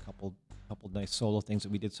Hall on a couple nice solo things,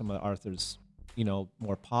 and we did some of Arthur's, you know,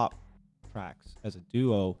 more pop tracks as a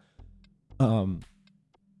duo. And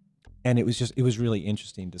it was really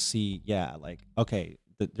interesting to see, yeah, like, okay,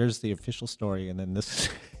 there's the official story, and then this,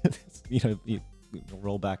 you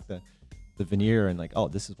roll back the veneer and like, oh,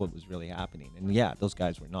 this is what was really happening. And yeah, those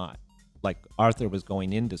guys were not. Like Arthur was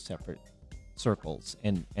going into separate circles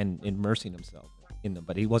and immersing himself in them,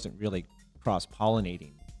 but he wasn't really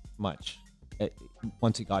cross-pollinating much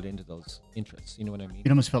once he got into those interests. You know what I mean? It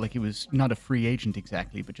almost felt like he was not a free agent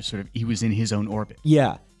exactly, but just sort of he was in his own orbit.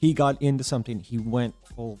 Yeah, he got into something. He went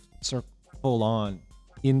full on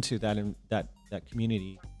into that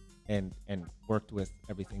community and worked with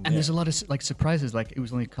everything. And there's a lot of like surprises. Like it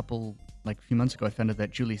was only a few months ago, I found out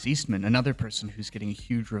that Julius Eastman, another person who's getting a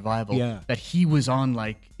huge revival, that he was on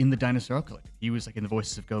like in the Dinosaur Collective. He was like in the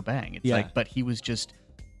Voices of Go Bang. It's like, but he was just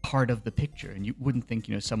part of the picture, and you wouldn't think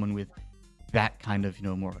someone with that kind of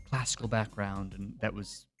more of a classical background, and that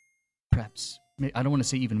was perhaps, I don't want to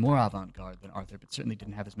say even more avant-garde than Arthur, but certainly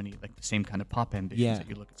didn't have as many like the same kind of pop ambitions that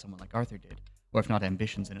you look at someone like Arthur did, or if not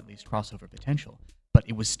ambitions, then at least crossover potential. But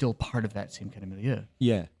it was still part of that same kind of milieu.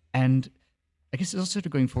 Yeah. And I guess it's also sort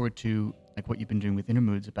of going forward to like what you've been doing with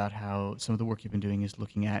Innermoods, about how some of the work you've been doing is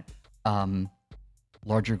looking at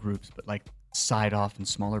larger groups, but like side off and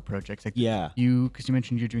smaller projects. Like because you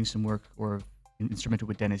mentioned you're doing some work or instrumental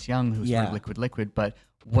with Dennis Young, who's part of Liquid, but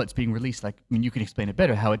what's being released, like, I mean, you can explain it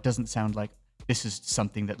better, how it doesn't sound like this is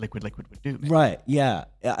something that Liquid would do. Maybe. Right, yeah.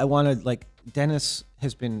 I wanted, like, Dennis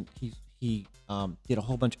has been, he did a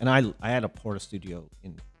whole bunch, and I had a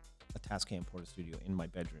Tascam Porta Studio in my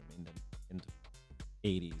bedroom in the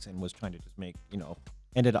 80s, and was trying to just make,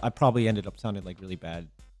 I probably ended up sounding like really bad,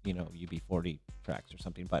 UB40 tracks or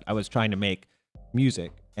something, but I was trying to make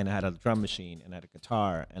music, and I had a drum machine and I had a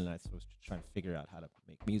guitar, and I was trying to figure out how to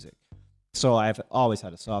make music. So I've always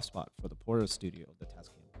had a soft spot for the Porta Studio, the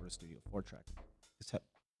Tascam Porta Studio 4-track cassette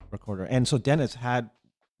recorder. And so Dennis had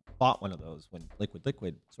bought one of those when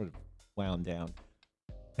Liquid sort of wound down,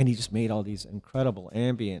 and he just made all these incredible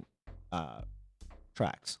ambient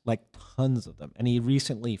tracks, like tons of them. And he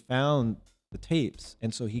recently found the tapes,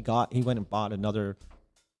 and so he went and bought another,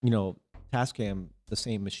 Tascam, the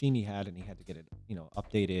same machine he had, and he had to get it,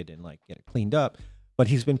 updated and like get it cleaned up. But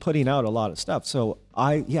he's been putting out a lot of stuff. So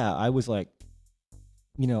I was like,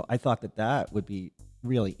 I thought that would be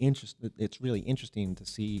really interesting. It's really interesting to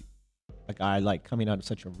see a guy like coming out of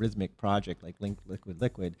such a rhythmic project like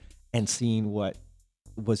Liquid and seeing what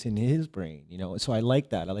was in his brain, So I like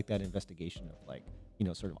that. I like that investigation of like,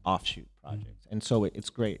 sort of offshoot projects. And so it's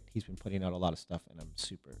great. He's been putting out a lot of stuff, and I'm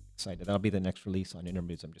super excited. That'll be the next release on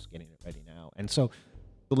Innermoods. I'm just getting it ready now. And so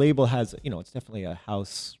the label has, it's definitely a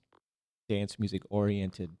house dance music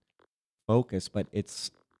oriented focus, but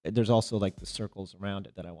there's also like the circles around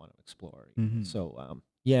it that I want to explore. Mm-hmm. So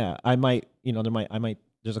I might,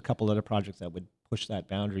 there's a couple other projects that would push that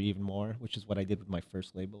boundary even more, which is what I did with my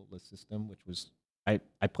first label, The System, which was I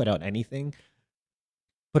put out anything.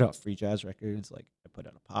 Put out free jazz records, like I put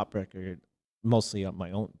out a pop record, mostly on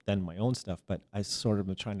my own stuff, but I sort of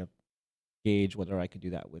been trying to gauge whether I could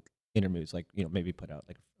do that with Innermoods, like, maybe put out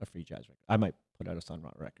like a free jazz record. I might put out a Sun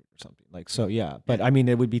Ra record or something. Like, so yeah, but I mean,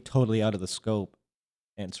 it would be totally out of the scope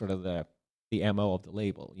and sort of the MO of the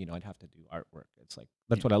label. I'd have to do artwork. It's like,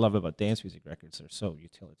 that's what I love about dance music records. They're so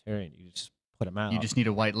utilitarian. You just put them out. You just need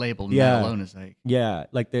a white label. And that alone is like. Yeah.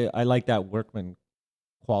 Like I like that workman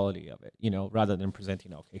quality of it, rather than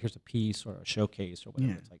presenting, okay, here's a piece or a showcase or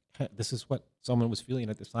whatever. It's like, hey, this is what someone was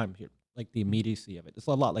feeling at this time here, like the immediacy of it. It's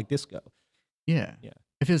a lot like disco. Yeah.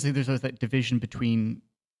 It feels like there's always that division between,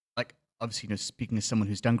 like, obviously, speaking as someone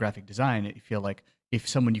who's done graphic design, I feel like if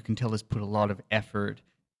someone you can tell has put a lot of effort,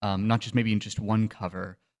 not just maybe in just one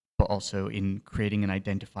cover, but also in creating an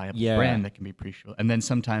identifiable brand that can be appreciable. And then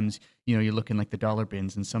sometimes, you look in like the dollar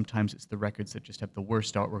bins, and sometimes it's the records that just have the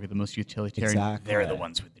worst artwork or the most utilitarian. Exactly. They're the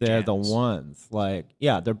ones with the They're jams. the ones. Like,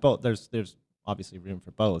 they're both. There's obviously room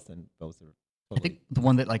for both, and both are totally. I think the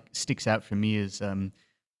one that like sticks out for me is a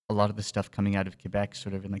lot of the stuff coming out of Quebec,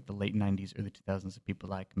 sort of in like the late 90s, early 2000s, of people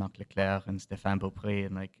like Marc Leclerc and Stéphane Beaupré,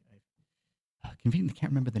 and like I can't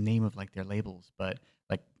remember the name of like their labels, but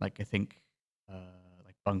like I think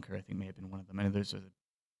like Bunker, I think may have been one of them. I know there's a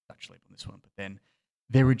Dutch label on this one, but then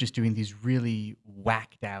they were just doing these really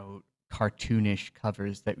whacked out, cartoonish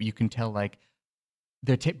covers that you can tell like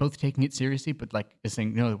they're both taking it seriously, but like they're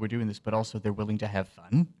saying, no, we're doing this, but also they're willing to have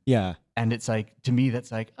fun. Yeah. And it's like, to me,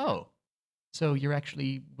 that's like, oh, so you're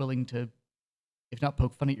actually willing to, if not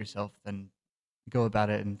poke fun at yourself, then go about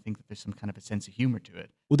it and think that there's some kind of a sense of humor to it.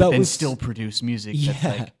 Well, but then still produce music that's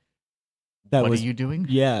like, what are you doing?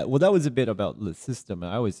 Yeah, well, that was a bit about the system.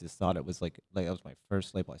 I always just thought it was like that was my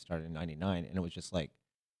first label. I started in '99, and it was just like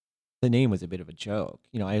the name was a bit of a joke.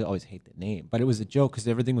 I always hate the name, but it was a joke because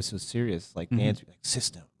everything was so serious, like dance, like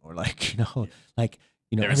system, or like like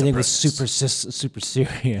There is a everything was purpose. super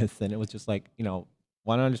serious, and it was just like,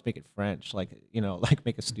 why don't I just make it French? Like, like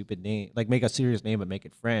make a stupid name, like make a serious name, but make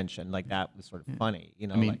it French, and like that was sort of funny,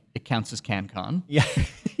 I mean, like. it counts as CanCon. Yeah,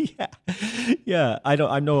 yeah, yeah.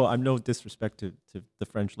 I'm no disrespect to the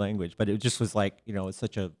French language, but it just was like, it's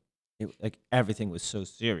such like everything was so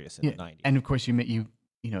serious in the '90s. And of course,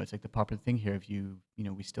 it's like the popular thing here. If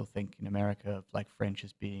we still think in America of like French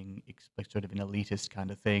as being like sort of an elitist kind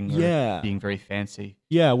of thing, or Yeah. being very fancy.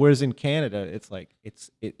 Yeah, whereas in Canada, it's like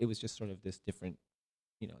it was just sort of this different,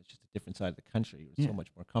 it's just a different side of the country. It was so much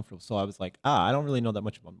more comfortable. So I was like, I don't really know that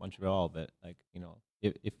much about Montreal, but like,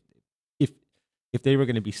 if if they were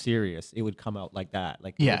going to be serious, it would come out like that.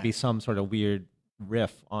 Like it would be some sort of weird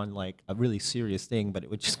riff on like a really serious thing, but it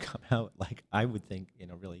would just come out like, I would think,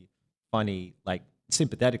 in a really funny, like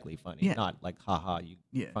sympathetically funny, not like haha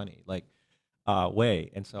you funny, like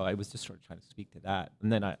way. And so I was just sort of trying to speak to that,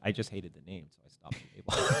 and then I just hated the name, so I stopped the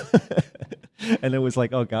label. And it was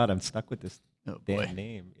like, oh god, I'm stuck with this damn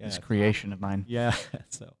name. This creation of mine. Yeah.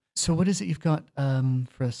 So what is it you've got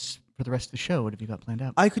for us for the rest of the show? What have you got planned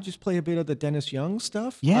out? I could just play a bit of the Dennis Young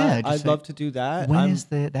stuff. Yeah, I'd love to do that. When is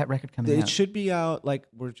that record coming out? It should be out, like,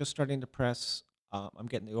 we're just starting to press. I'm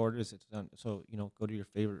getting the orders. It's done. So, go to your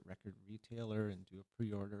favorite record retailer and do a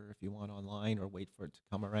pre-order if you want online, or wait for it to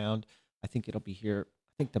come around. I think it'll be here.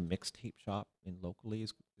 I think the mixtape shop in locally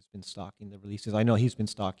has been stocking the releases. I know he's been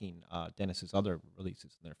stocking Dennis's other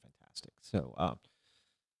releases, and they're fantastic. So,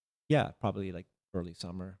 yeah, probably like early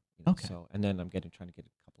summer. Okay. So, and then I'm trying to get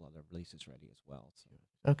a couple other releases ready as well. So,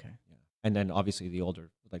 okay. Yeah. And then obviously the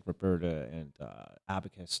older, like Roberta and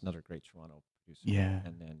Abacus, another great Toronto producer. Yeah.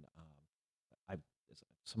 And then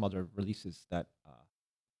some other releases that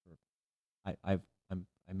I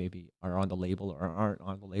maybe are on the label or aren't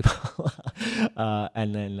on the label.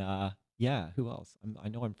 And then who else? I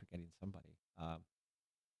know I'm forgetting somebody.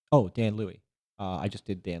 Dan Louis. I just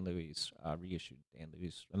did Dan Louis' reissued Dan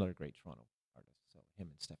Louis, another great Toronto artist. So him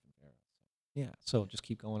and Stephen Vera. So, yeah. So just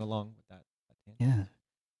keep going along with that. Yeah.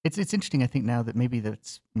 It's interesting. I think now that maybe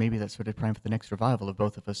that's sort of prime for the next revival of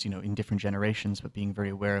both of us, in different generations, but being very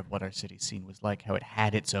aware of what our city scene was like, how it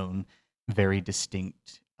had its own very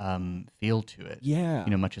distinct feel to it. Yeah.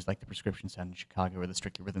 Much as like the Prescription sound in Chicago or the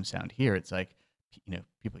Strictly Rhythm sound here, it's like,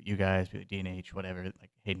 people, you guys, people at D&H, whatever, like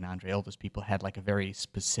Hayden, Andre, all those people had like a very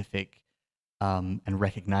specific and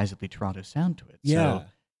recognizably Toronto sound to it. Yeah. So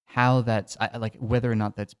how that's like whether or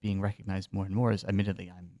not that's being recognized more and more is,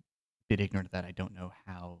 admittedly, I'm bit ignorant of that. I don't know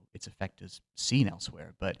how its effect is seen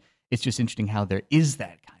elsewhere, but it's just interesting how there is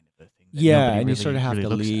that kind of a thing. Yeah, and you sort of have to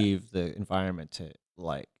leave the environment to,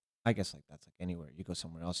 like, I guess like that's like anywhere. You go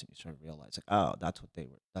somewhere else and you sort of realize like, oh, that's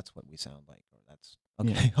what we sound like, or that's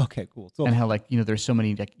okay. Yeah. Okay, cool. So, and how like there's so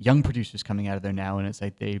many like young producers coming out of there now, and it's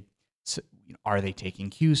like are they taking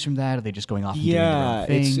cues from that? Are they just going off and doing their own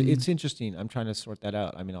thing? It's interesting. I'm trying to sort that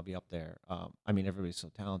out. I mean, I'll be up there. I mean, everybody's so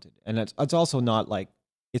talented, and it's also not like.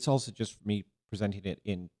 It's also just me presenting it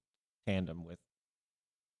in tandem with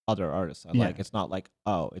other artists I like. It's not like,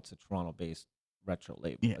 it's a Toronto-based retro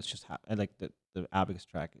label. Yeah. It's just I like the Abacus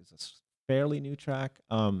track is a fairly new track.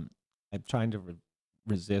 I'm trying to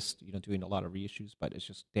resist, doing a lot of reissues, but it's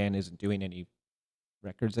just Dan isn't doing any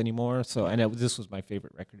records anymore. So, and this was my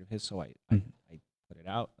favorite record of his, so I put it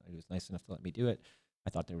out. He was nice enough to let me do it.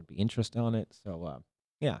 I thought there would be interest on it. So,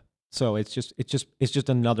 yeah. So it's just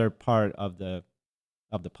another part of the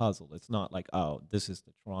puzzle. It's not like, this is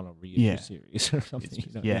the Toronto reissue series or something.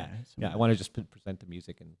 I want to just present the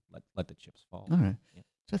music and let the chips fall. All right. Yeah.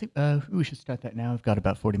 So I think we should start that now. I've got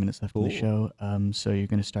about 40 minutes left in the show. So you're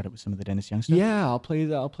going to start it with some of the Dennis Young stuff? Yeah, I'll play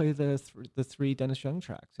the three Dennis Young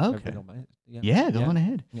tracks. Okay. Go on ahead.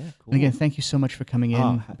 Yeah, cool. And again, thank you so much for coming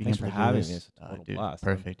in. Thanks for having me. It's a total blast.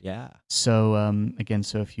 Perfect. Yeah. So again,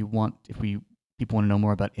 so if people want to know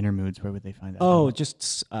more about Innermoods, where would they find that?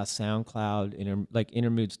 Just SoundCloud,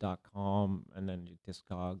 Innermoods.com, and then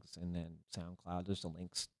Discogs, and then SoundCloud. There's the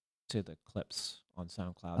links to the clips on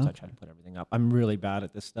SoundCloud. So I try to put everything up. I'm really bad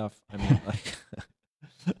at this stuff. I mean, like,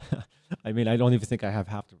 I don't even think I have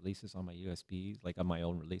half the releases on my USB, like on my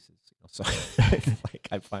own releases. So, like,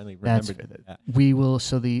 I finally remembered that. We will.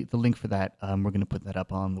 So the link for that, we're going to put that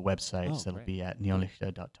up on the website. So it'll be at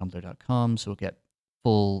neonlichter.tumblr.com. So we'll get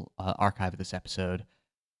full archive of this episode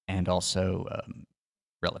and also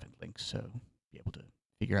relevant links, so be able to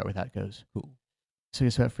figure out where that goes. Cool. So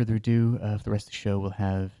without further ado, for the rest of the show, we'll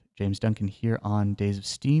have James Duncan here on Days of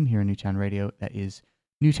Steam here on Newtown Radio. That is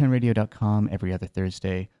newtownradio.com every other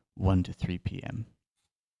Thursday, 1 to 3 p.m.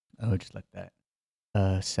 Just let that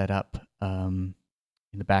set up. In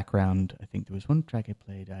the background, I think there was one track I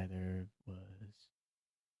played, either was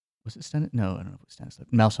Was it Stand? No, I don't know if it was Stand Slip.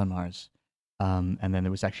 Mouse on Mars. And then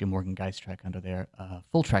there was actually a Morgan Geist track under there.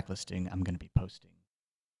 Full track listing I'm going to be posting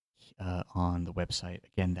on the website.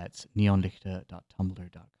 Again, that's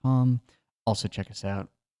neonlichter.tumblr.com. Also check us out.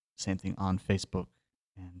 Same thing on Facebook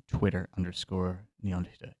and Twitter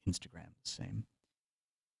 _Neonlichter. Instagram, the same.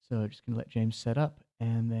 So just going to let James set up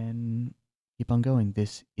and then keep on going.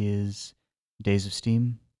 This is Days of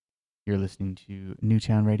Steam. You're listening to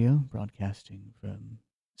Newtown Radio, broadcasting from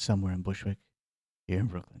somewhere in Bushwick, here in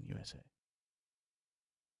Brooklyn, USA.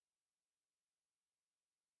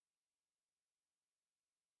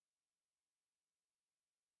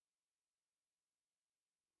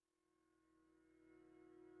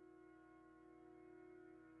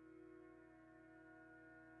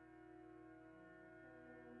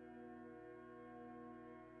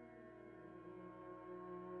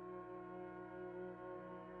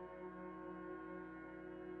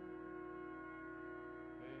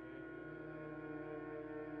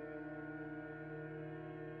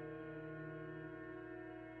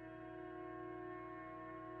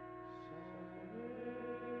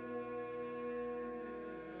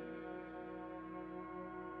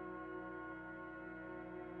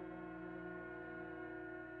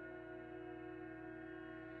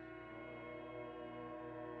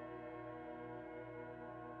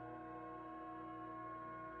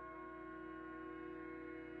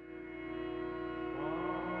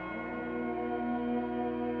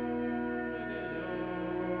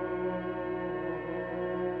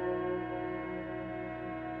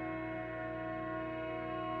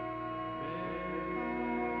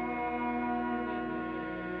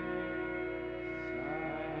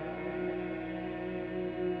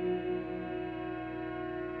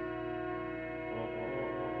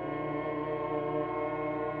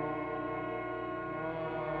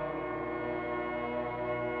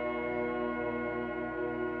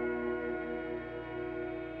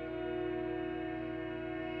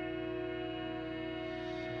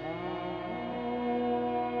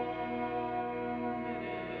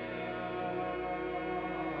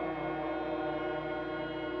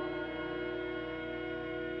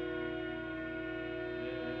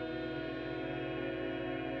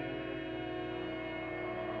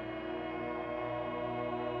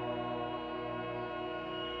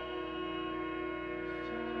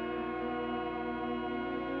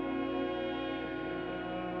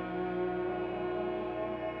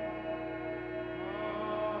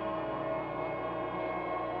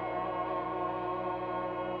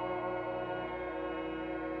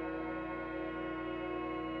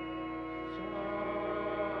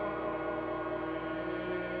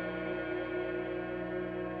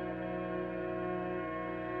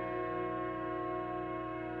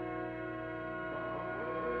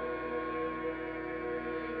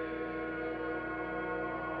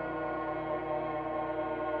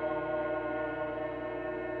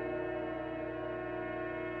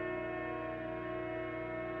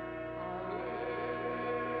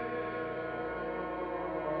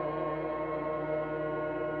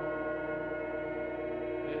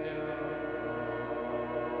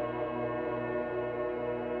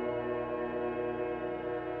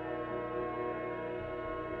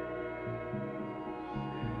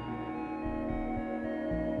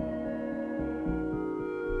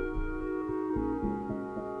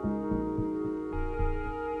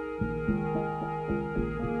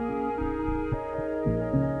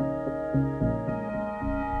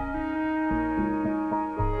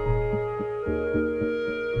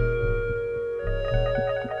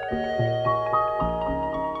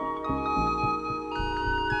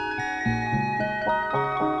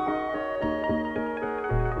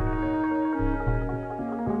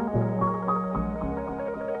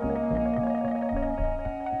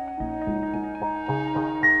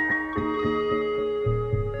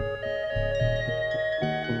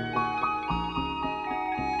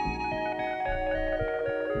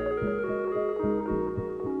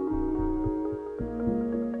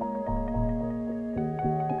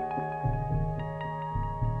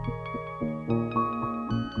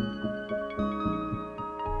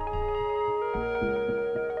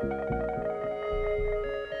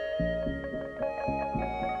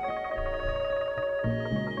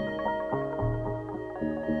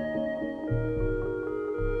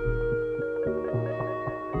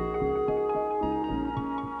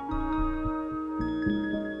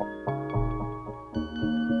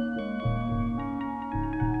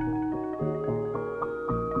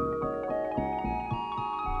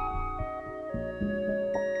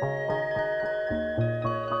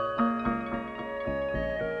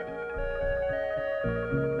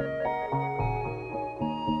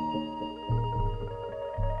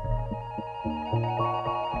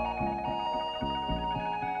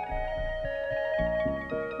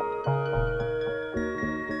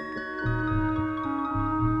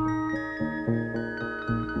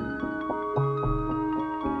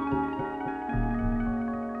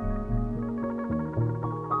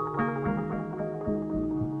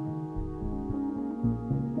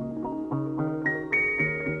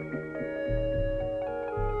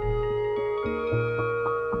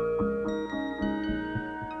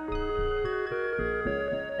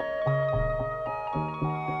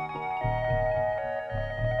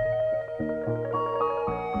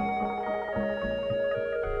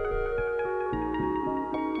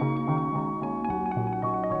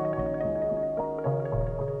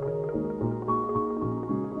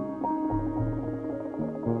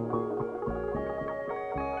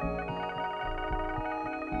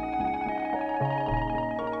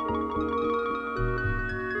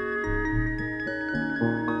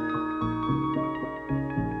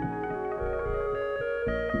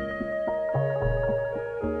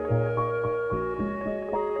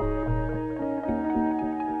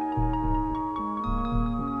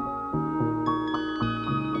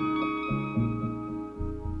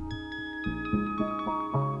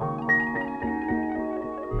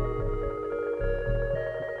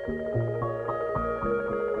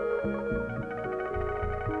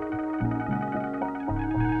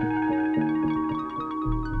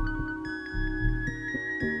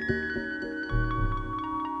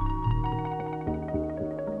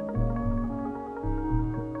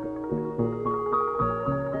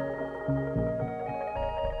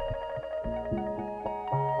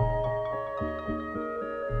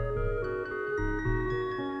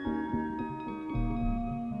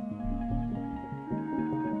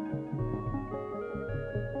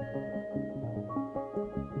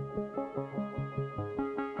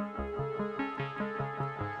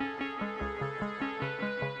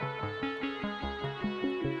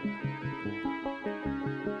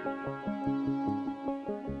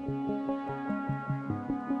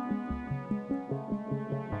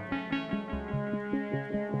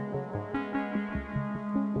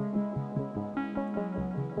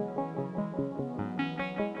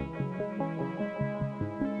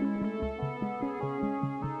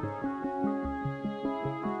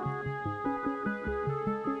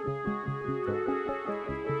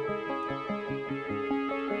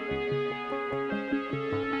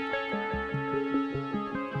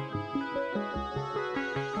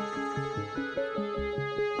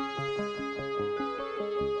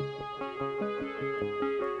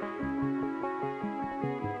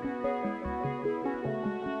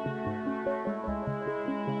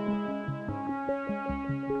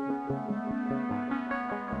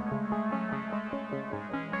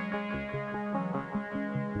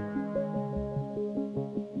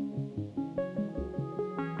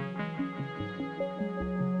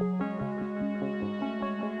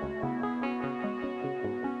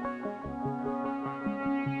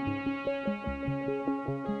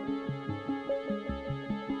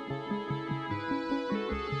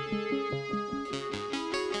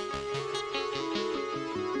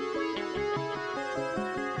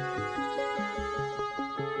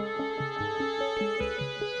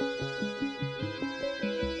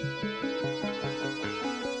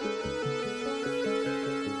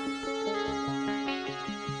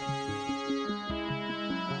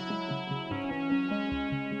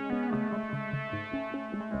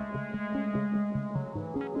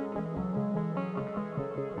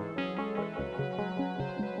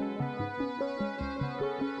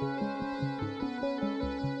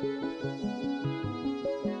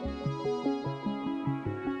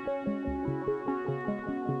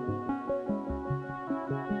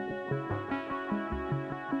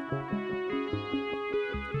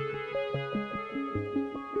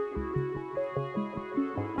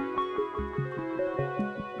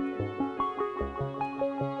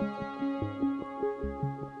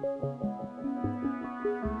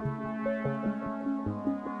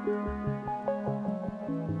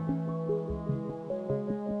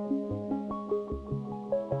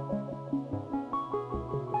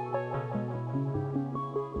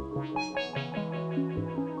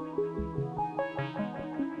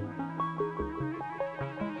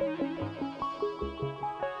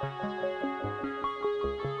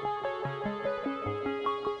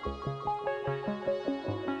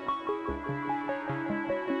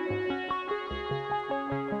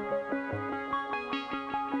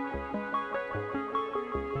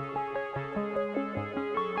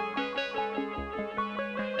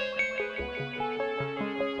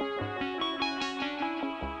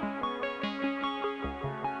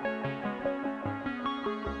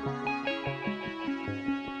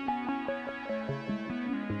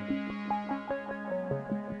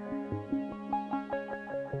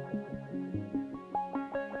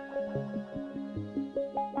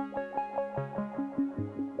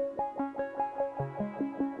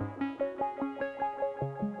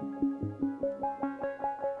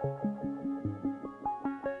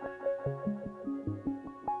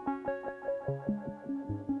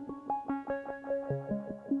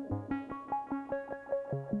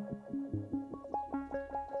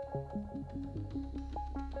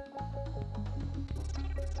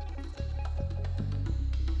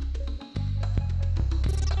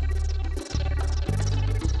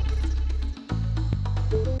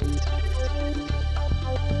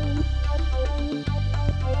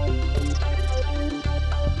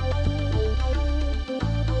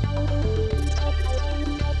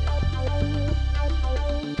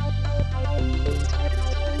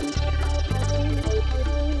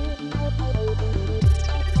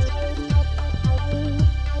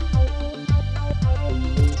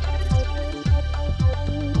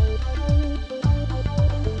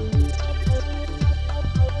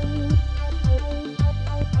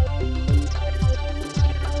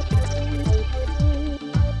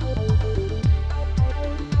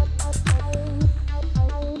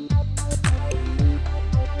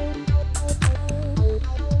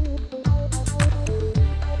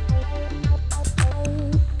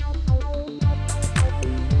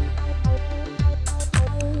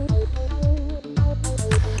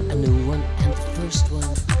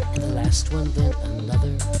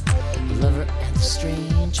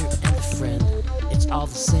 stranger and a friend, it's all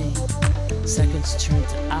the same. Seconds turn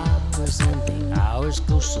to hours and the hours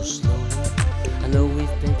go so slowly. I know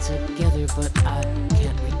we've been together, but I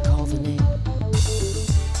can't recall the name.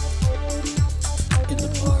 In the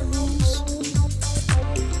bar rooms,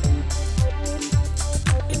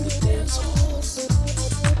 in the dance halls,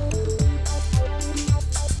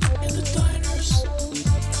 in the diners,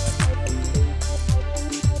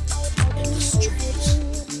 in the streets.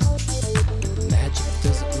 Magic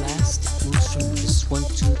doesn't last, it moves from this one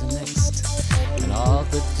to the next. And all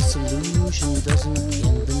the disillusion doesn't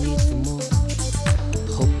end the need for more.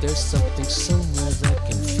 Hope there's something somewhere that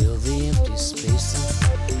can fill the empty spaces.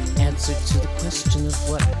 Answer to the question of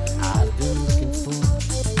what I've been looking for.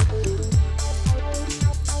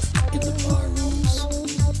 In the bar rooms,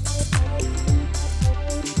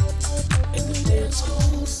 in the dance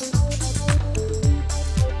halls,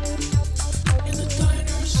 in the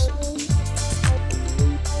diners,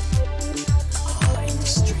 in the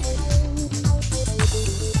street.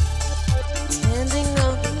 Standing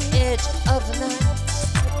on the edge of the night.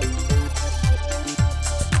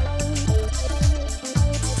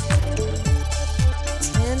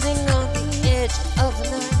 Standing on the edge of the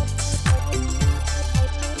night.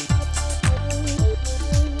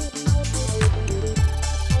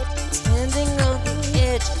 Standing on the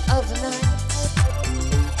edge of the night.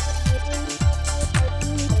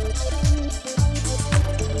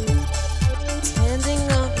 Standing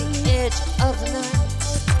on the edge of the night.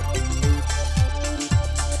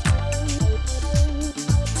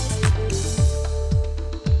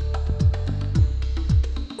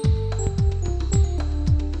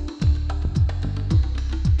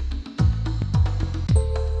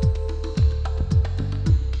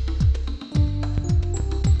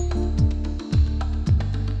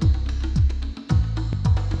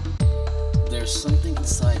 There's something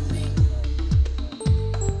inside me,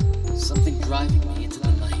 something driving me into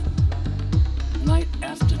the night, night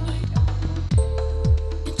after night,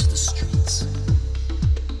 into the streets,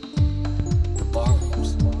 the bar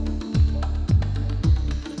rooms,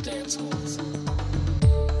 the dance halls.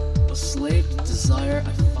 A slave to desire,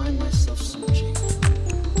 I find myself searching,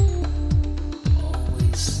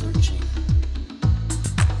 always searching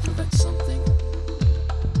for that something,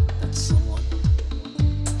 that someone.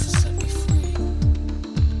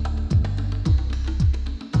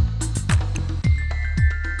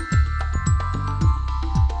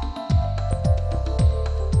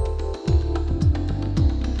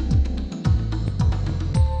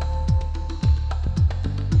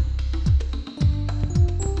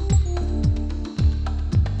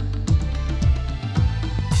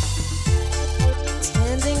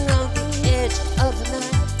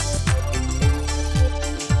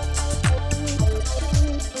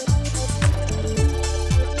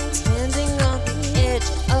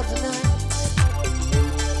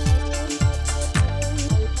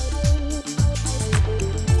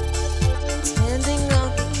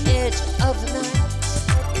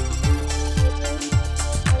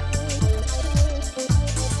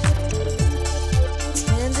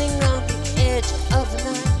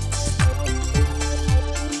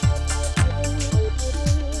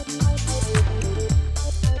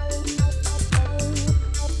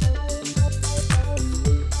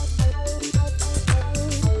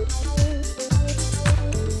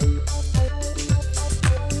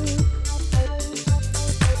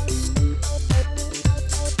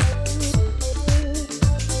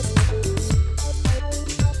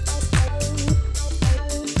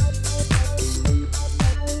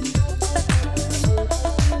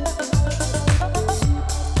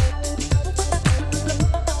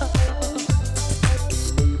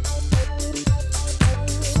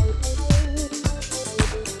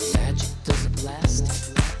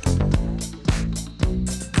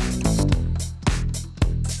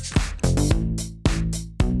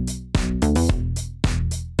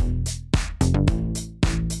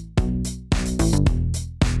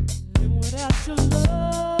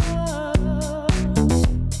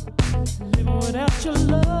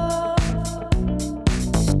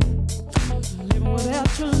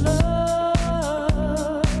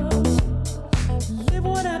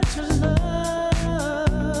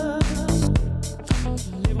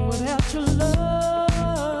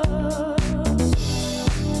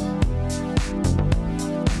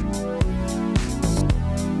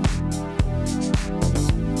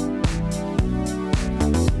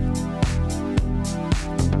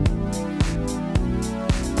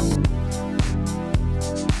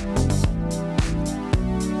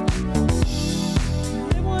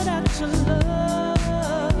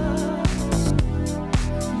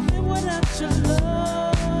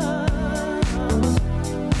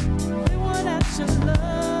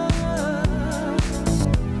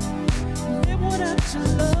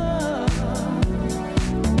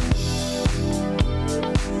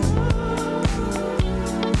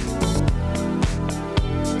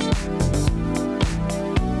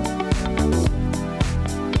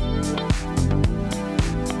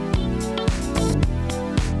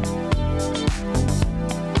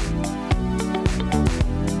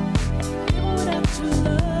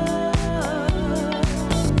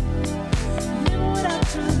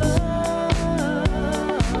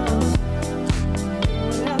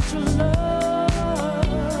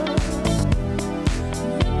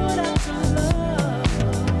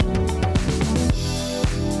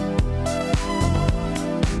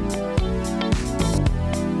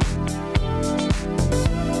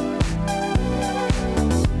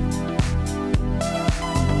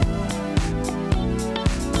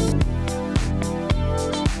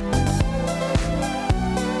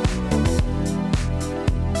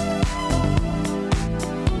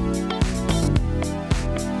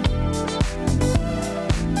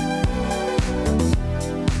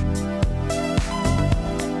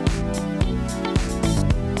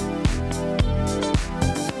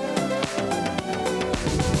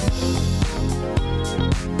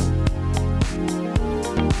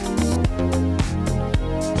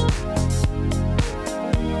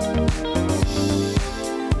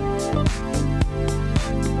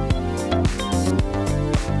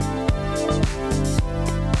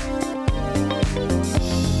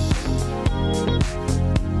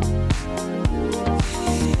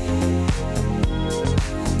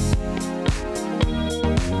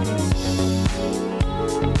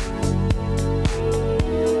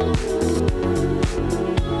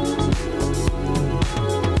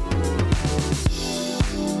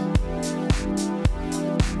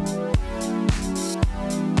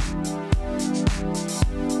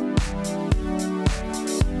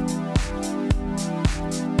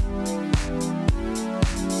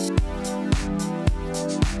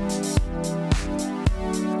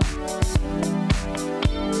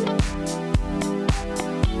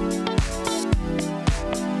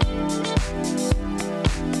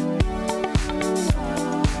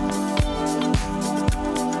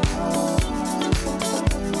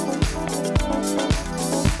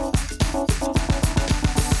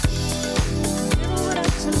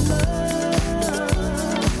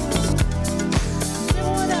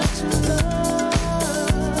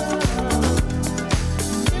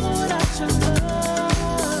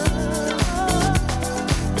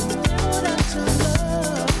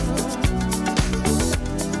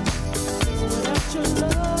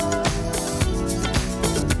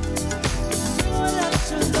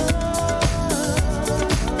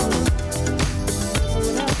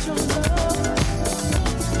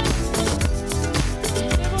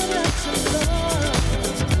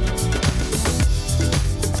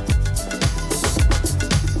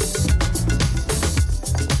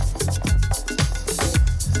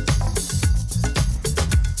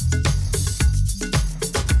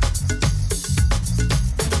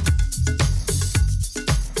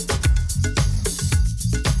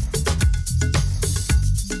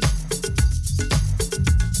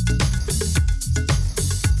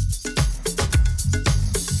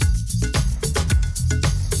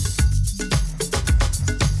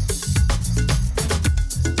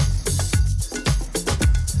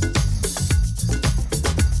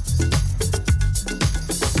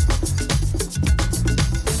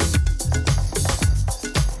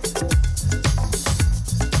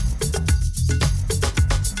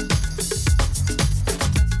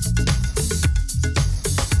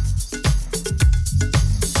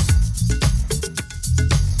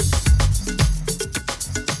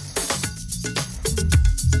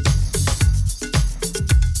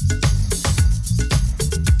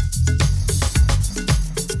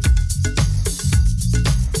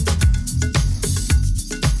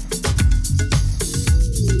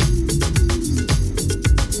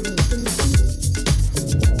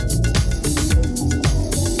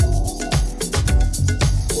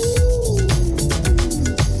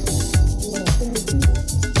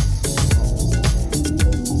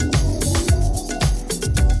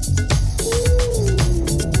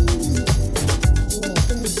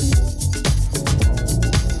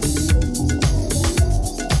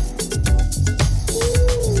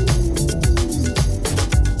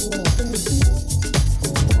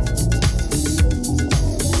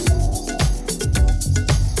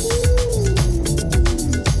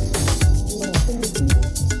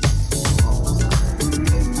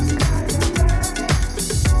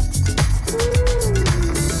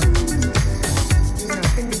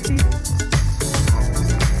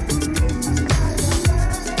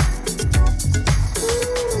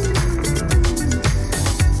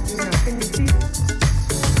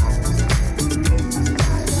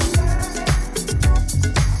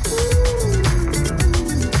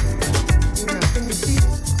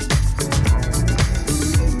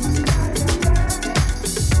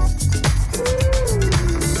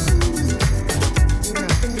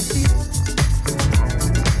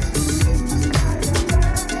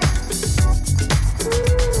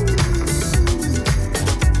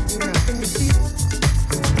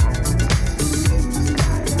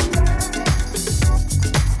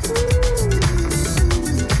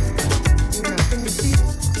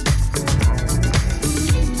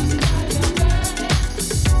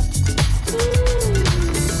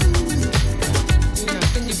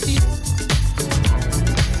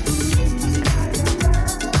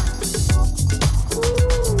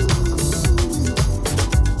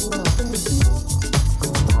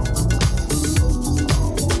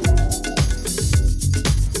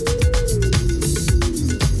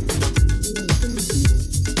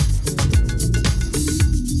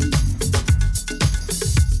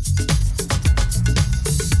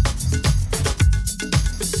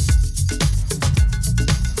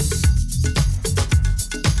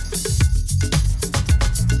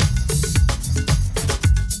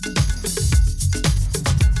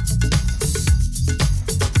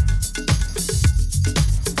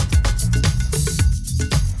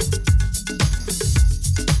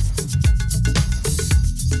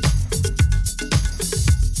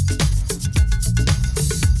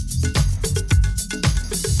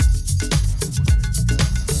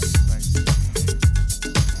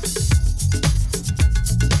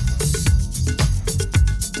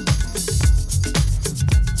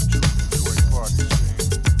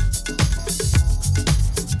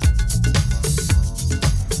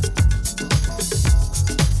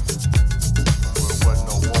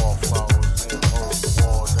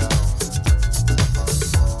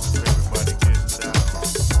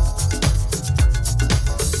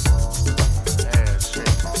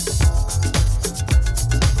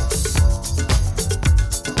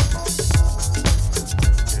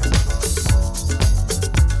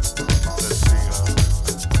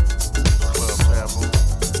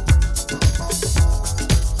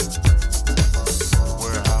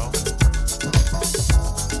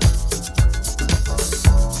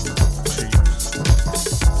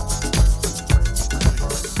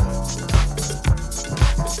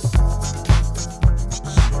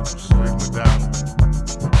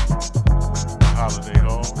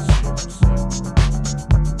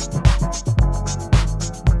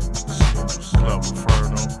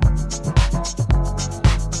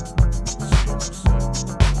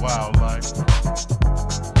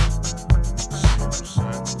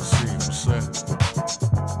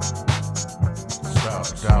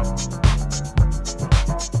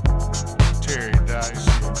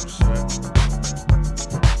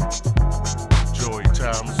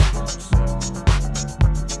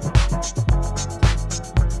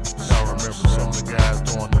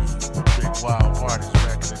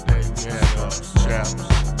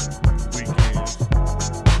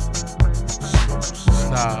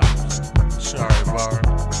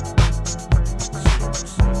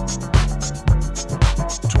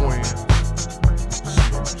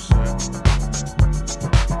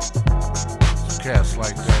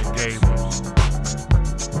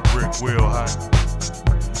 Will High.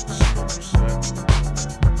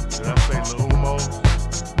 Did I say LaRue?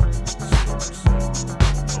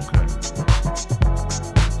 Okay.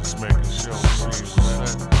 Just making sure the scene was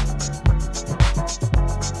set.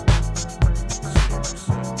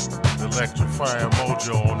 The electrifying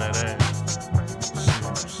mojo on that ass.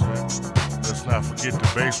 Let's not forget the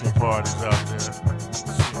basement parties out there.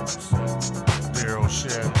 Daryl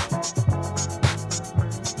Shannon.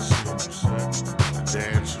 The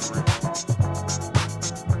dancery.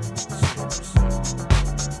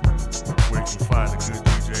 Where you can find a good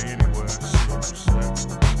DJ anywhere.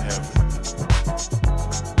 Heaven.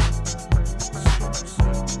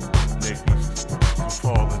 Nicky's. The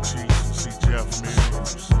Fallen Chiefs and see Jeff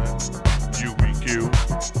Mills. UBQ.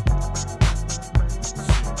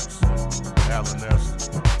 Alan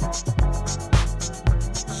Esther.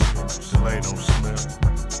 Delano Smith.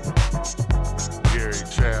 Gary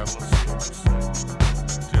Chandler.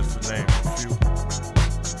 Just to name a few.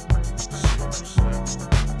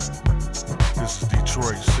 This is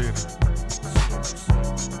Detroit City.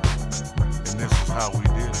 And this is how we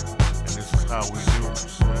did it. And this is how we do it.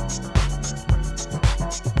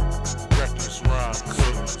 Reckless Ron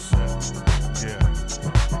Cook. Yeah.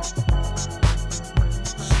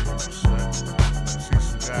 See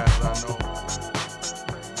some guys I know.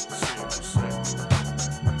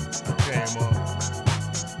 I came up.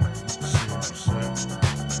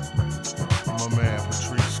 My man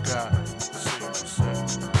Patrice Scott.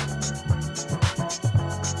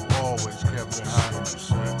 Always kept it high.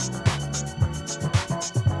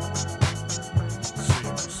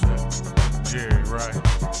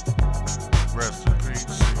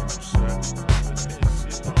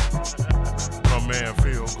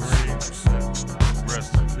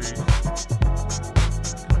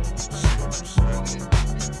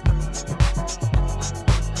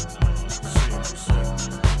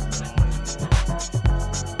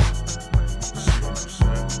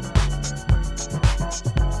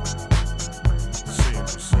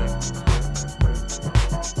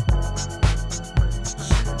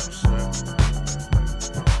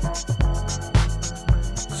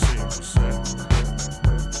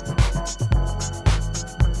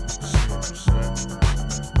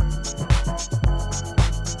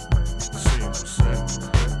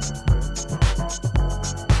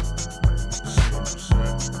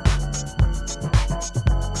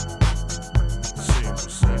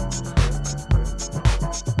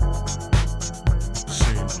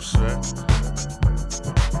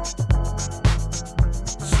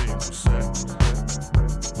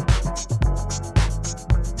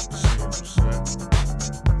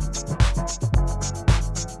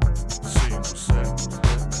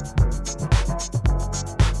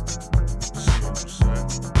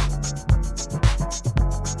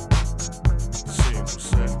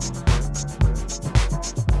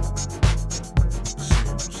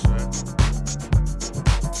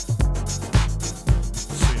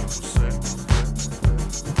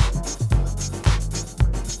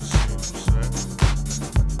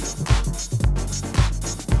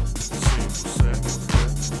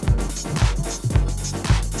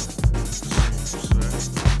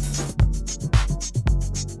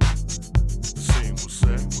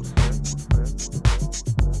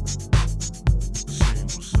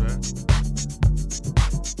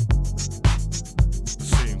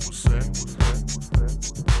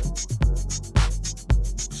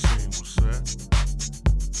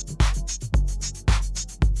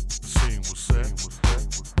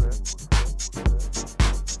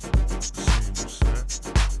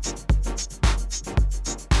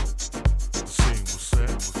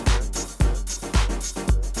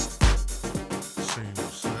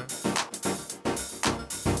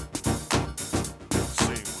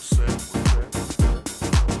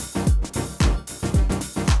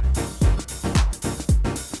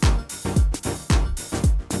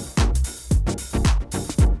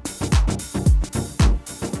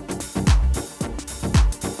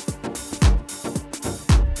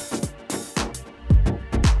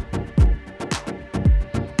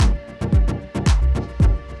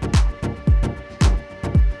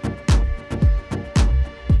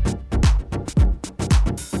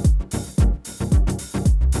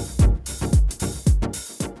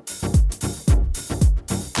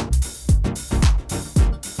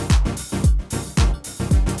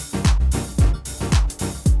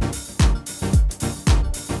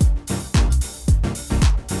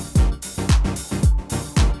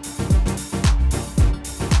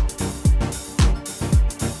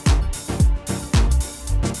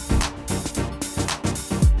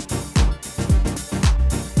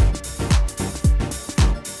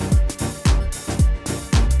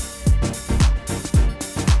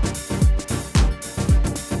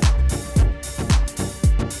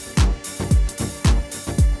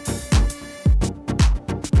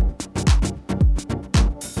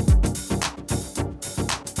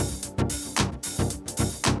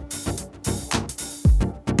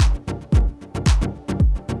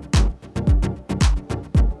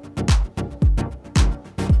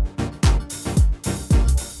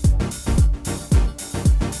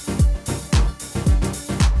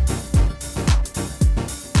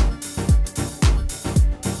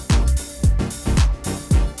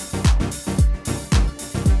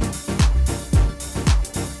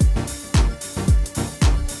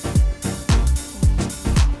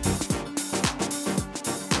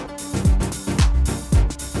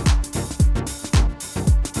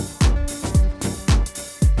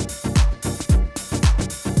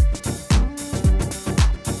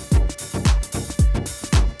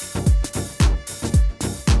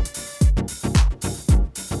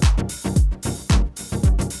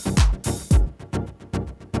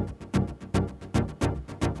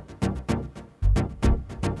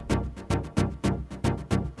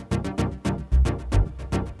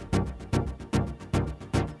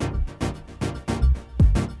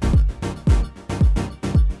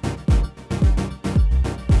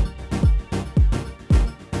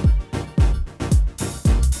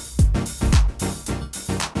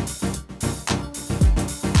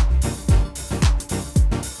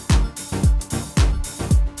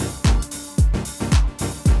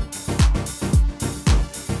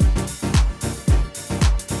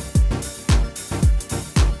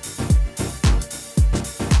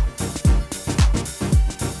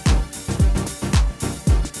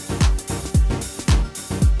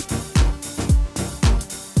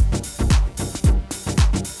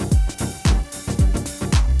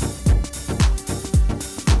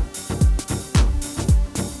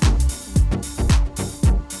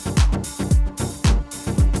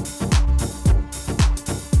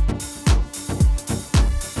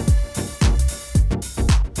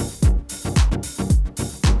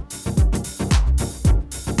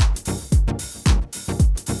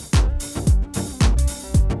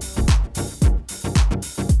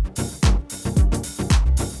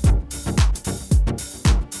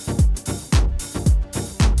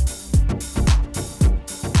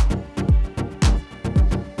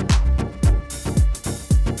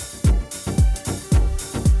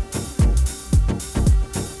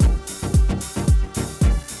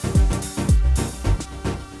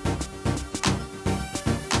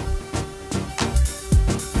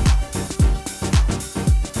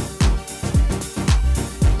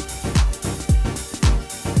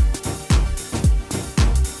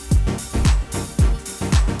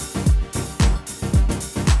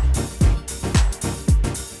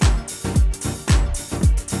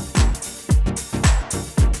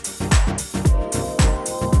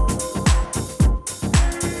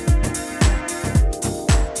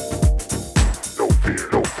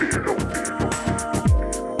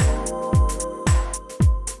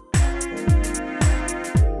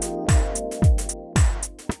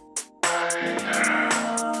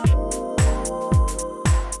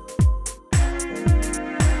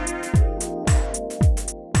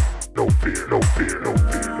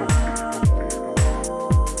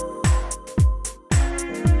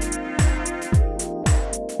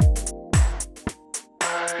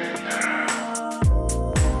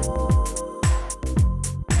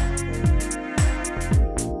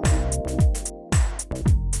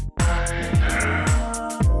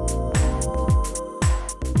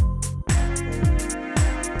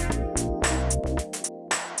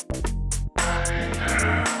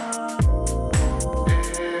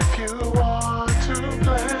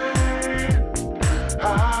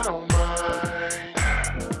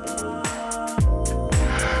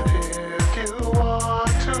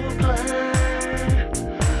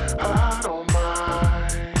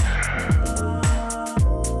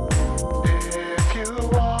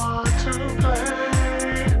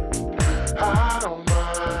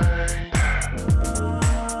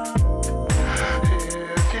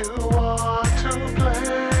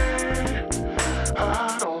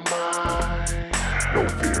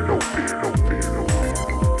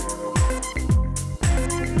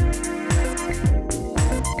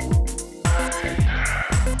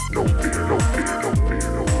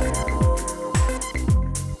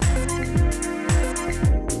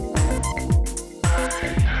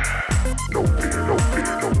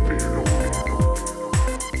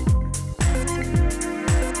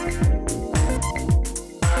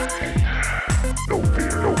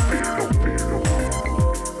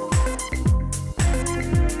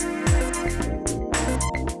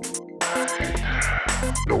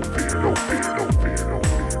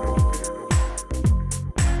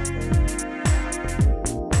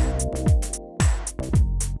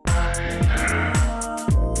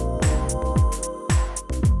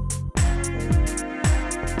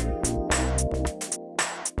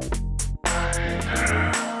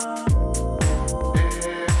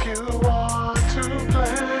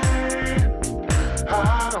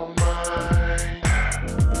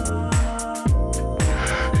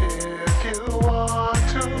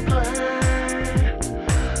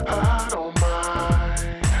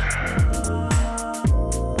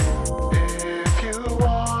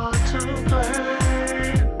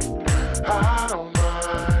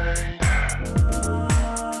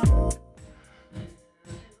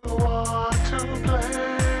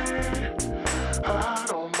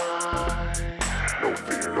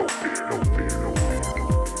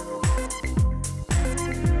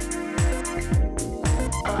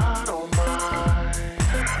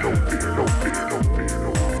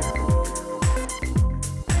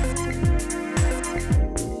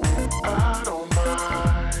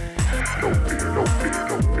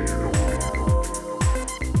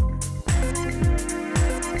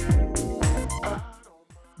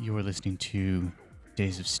 listening to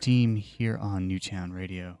Days of Steam here on Newtown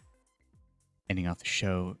Radio. Ending off the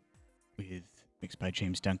show with mixed by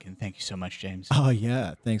James Duncan. Thank you so much, James. Oh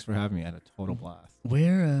yeah, thanks for having me. I had a total blast.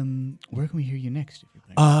 Where can we hear you next if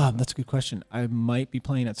you're playing? That's a good question. I might be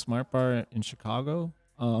playing at Smart Bar in Chicago.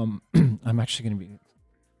 I'm actually going to be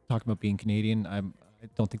talking about being Canadian. I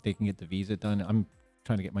don't think they can get the visa done. I'm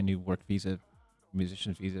trying to get my new work visa,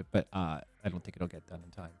 musician's visa, but I don't think it'll get done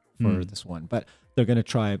in time for this one. But they're going to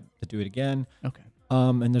try to do it again. Okay.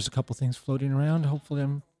 And there's a couple things floating around. Hopefully,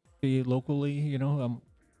 I'm be locally. You know,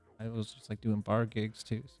 I was just like doing bar gigs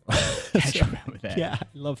too. So. Catch around with that. Yeah, I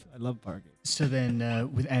love bar gigs. So then,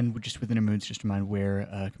 with Innermoods, just remind where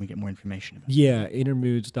can we get more information about? Yeah,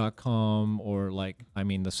 Innermoods.com or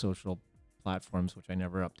the social platforms, which I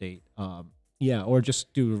never update. Yeah, or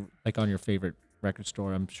just do like on your favorite record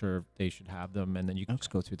store. I'm sure they should have them, and then you can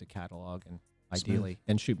just go through the catalog and ideally,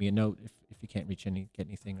 and shoot me a note if you can't get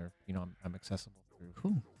anything, or I'm accessible through.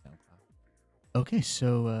 Cool. SoundCloud. Okay,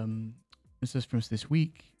 so this is from us this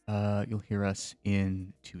week. You'll hear us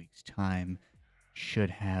in 2 weeks' time. Should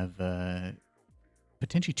have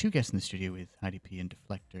potentially 2 guests in the studio with Heidi P and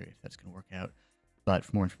Deflector, if that's going to work out. But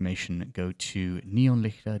for more information, go to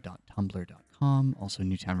neonlichter.tumblr.com, also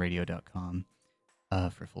newtownradio.com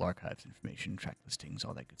for full archives information, track listings,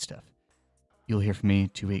 all that good stuff. You'll hear from me in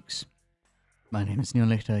 2 weeks. My name is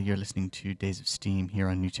Neonlichter. You're listening to Days of Steam here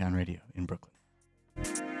on Newtown Radio in Brooklyn.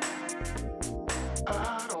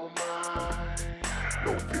 I don't mind.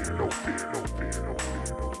 No fear, no fear, no fear, no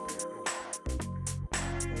fear, no fear.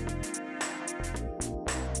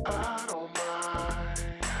 I don't mind.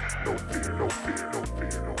 No fear, no fear, no fear,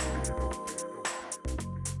 no fear, no fear.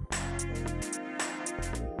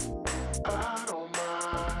 I don't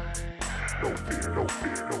mind. No fear, no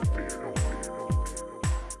fear, no fear, no fear.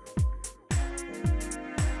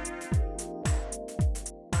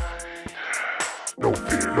 No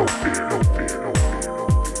fear, no fear, no fear, no fear, no fear.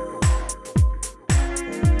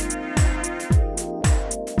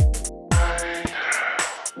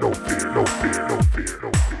 No fear, no fear, no fear, no fear, no fear, no fear.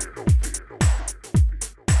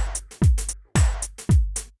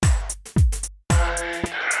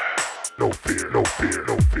 No fear, no fear, no fear, no fear, no fear,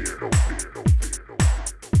 no fear.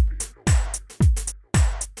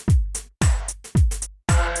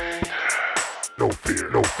 No fear,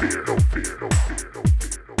 no fear, no fear, no fear, no fear.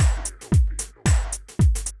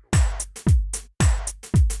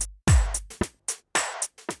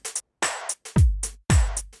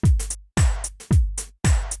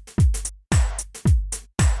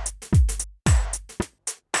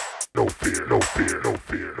 No fear, no